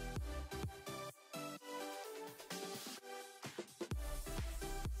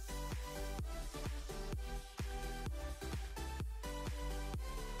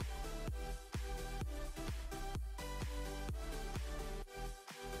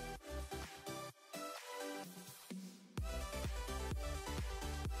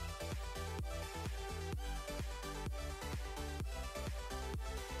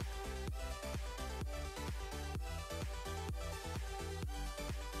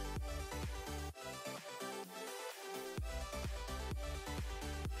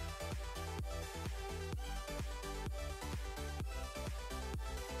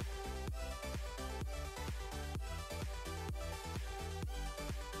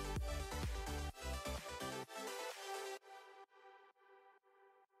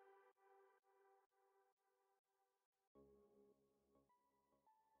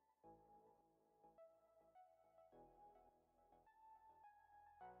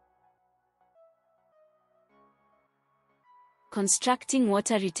 Constructing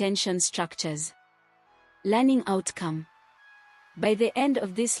water retention structures. Learning outcome. By the end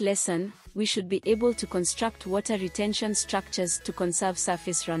of this lesson, we should be able to construct water retention structures to conserve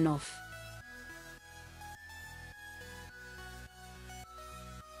surface runoff.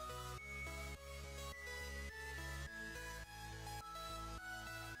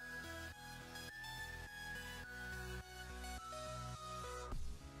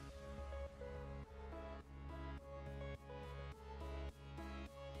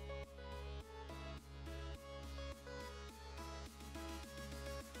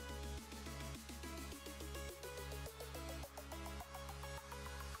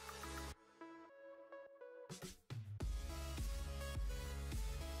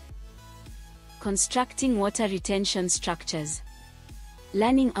 Constructing water retention structures.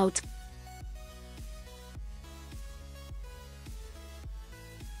 Learning out.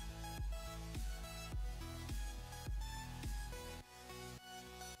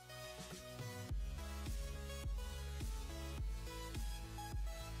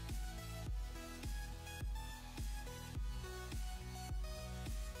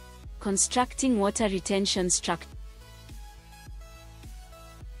 Constructing water retention structure.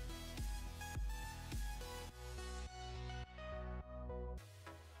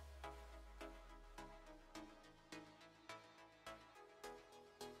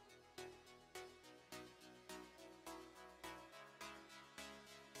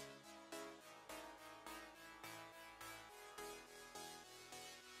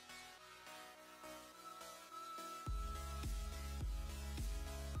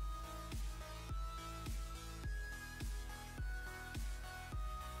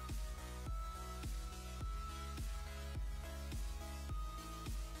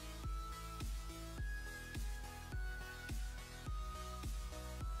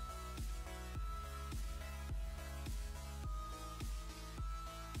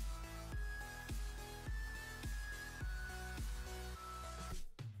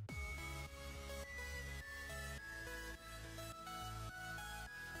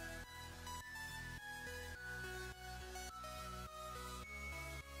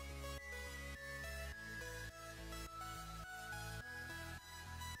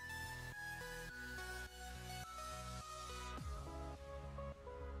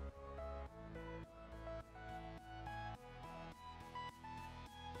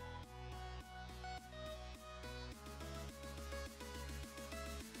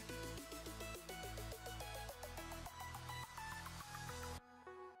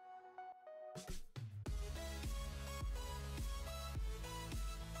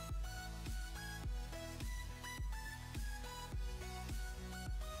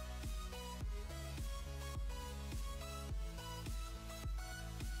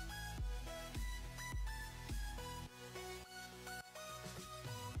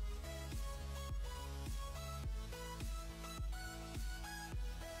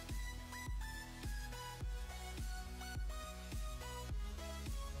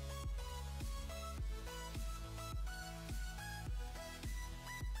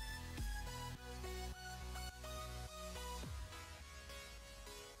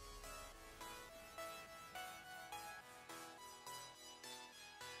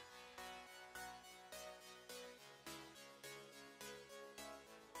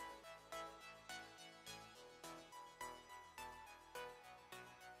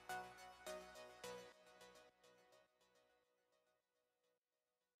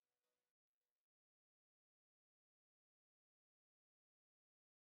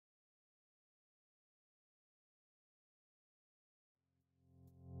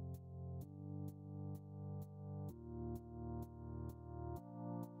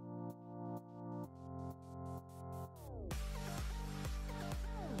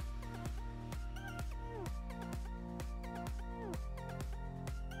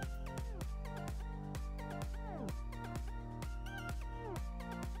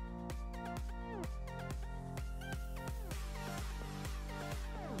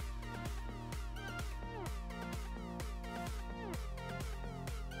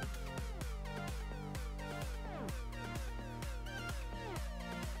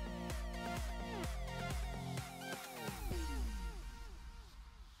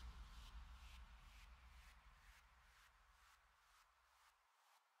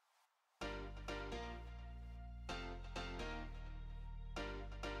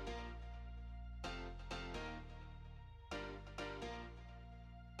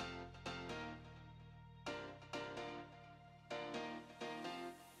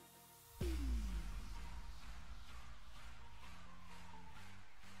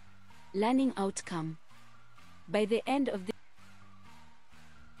 Learning outcome. By the end of the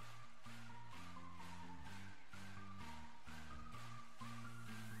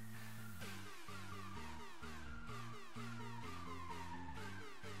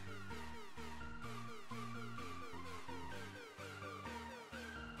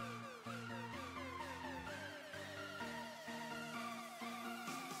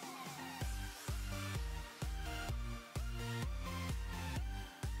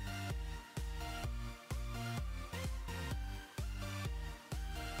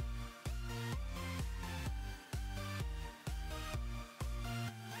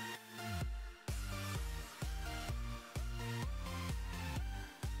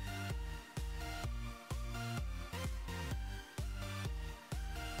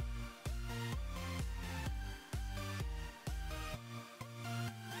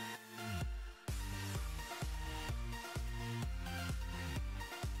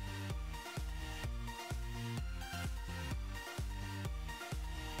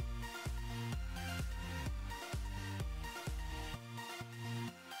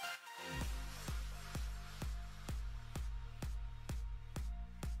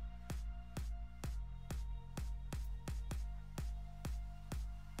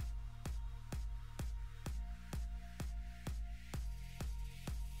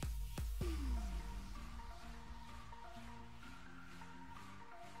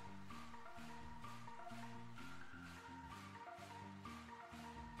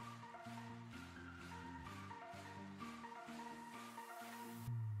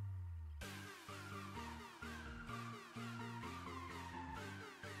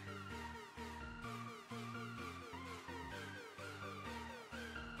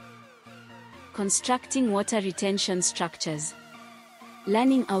constructing water retention structures.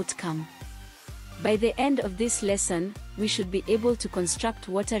 Learning outcome. By the end of this lesson, we should be able to construct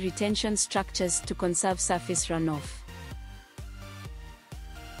water retention structures to conserve surface runoff.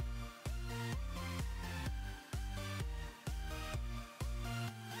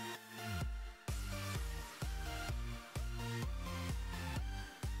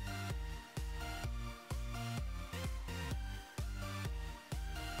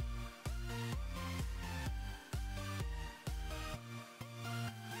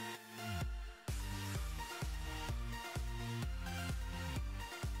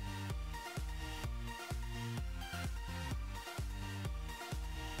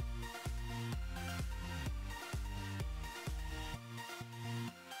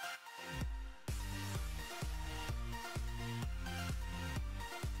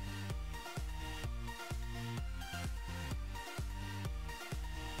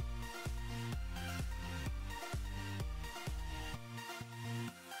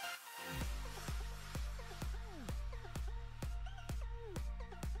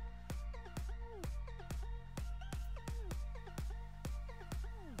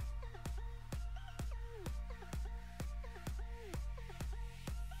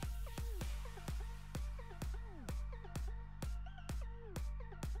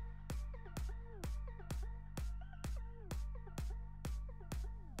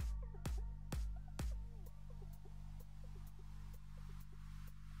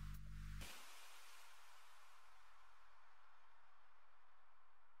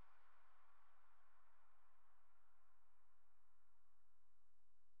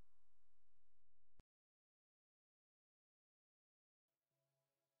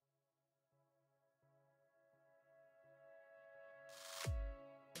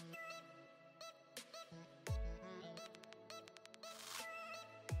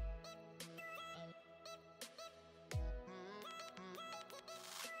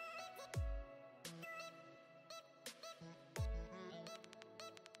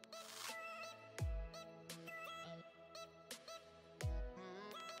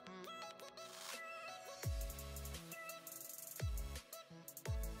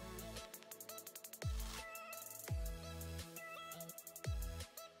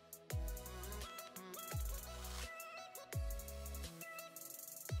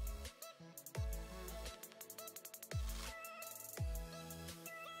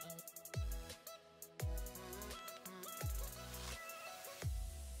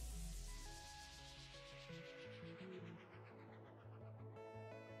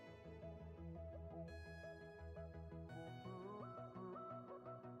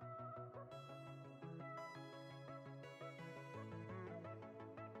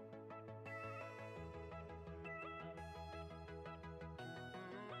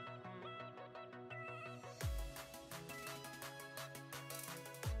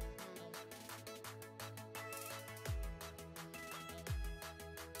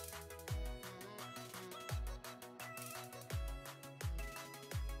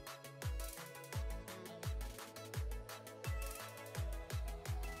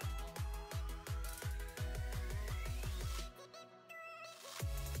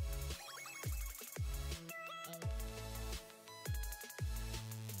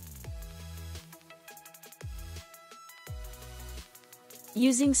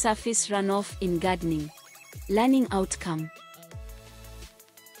 Using surface runoff in gardening. Learning outcome.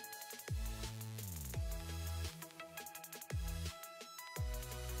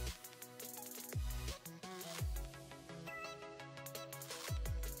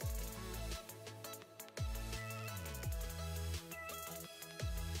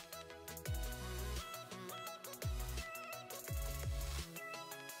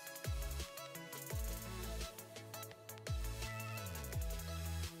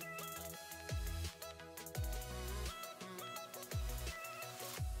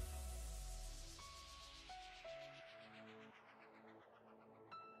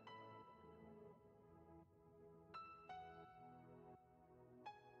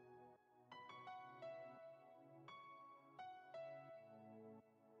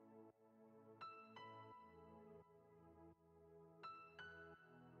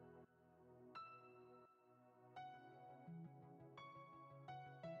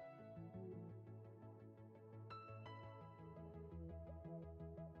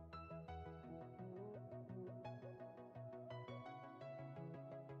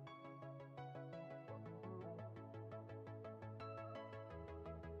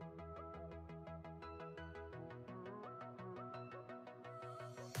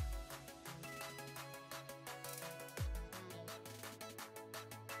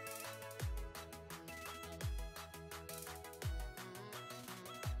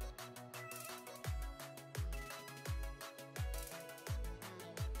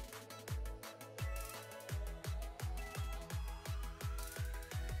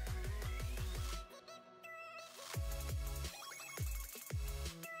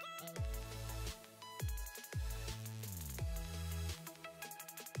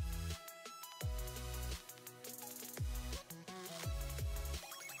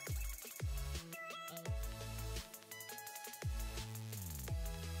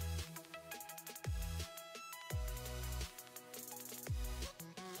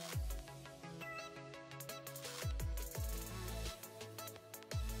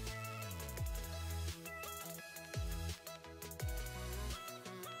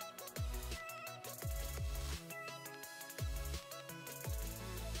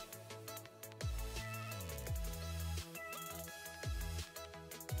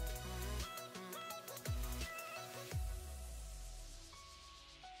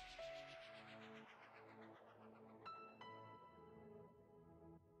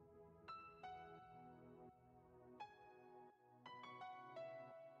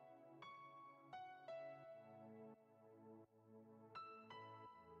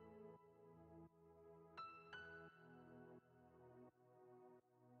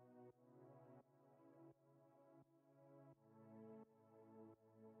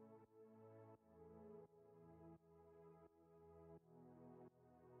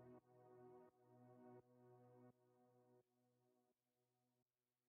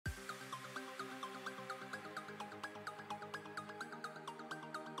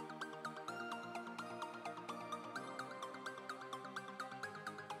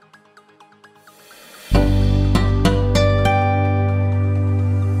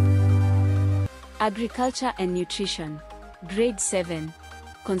 Agriculture and Nutrition. Grade 7.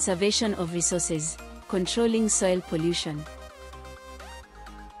 Conservation of Resources. Controlling Soil Pollution.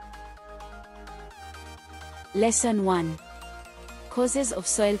 Lesson 1. Causes of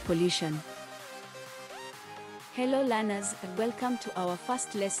Soil Pollution. Hello learners, welcome to our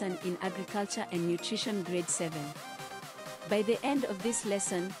first lesson in Agriculture and Nutrition Grade 7. By the end of this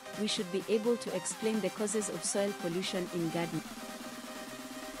lesson, we should be able to explain the causes of soil pollution in gardening.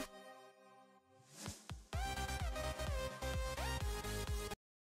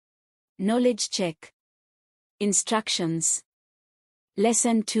 Knowledge check. Instructions.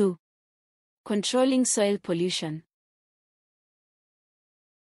 Lesson 2. Controlling soil pollution.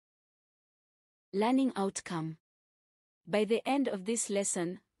 Learning outcome. By the end of this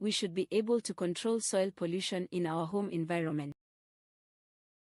lesson, we should be able to control soil pollution in our home environment.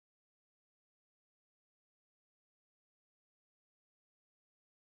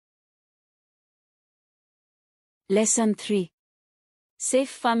 Lesson 3.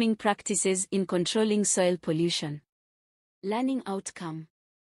 Safe farming practices in controlling soil pollution. Learning outcome.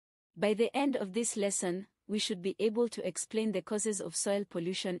 By the end of this lesson, we should be able to explain the causes of soil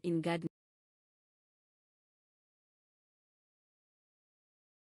pollution in gardening.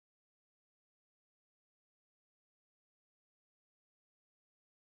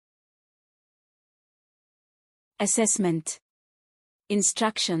 Assessment.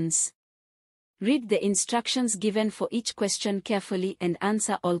 Instructions. Read the instructions given for each question carefully and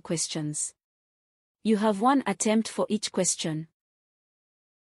answer all questions. You have one attempt for each question.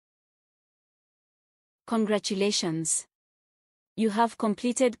 Congratulations! You have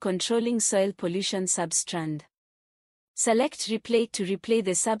completed controlling soil pollution substrand. Select Replay to replay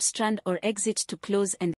the substrand or Exit to close and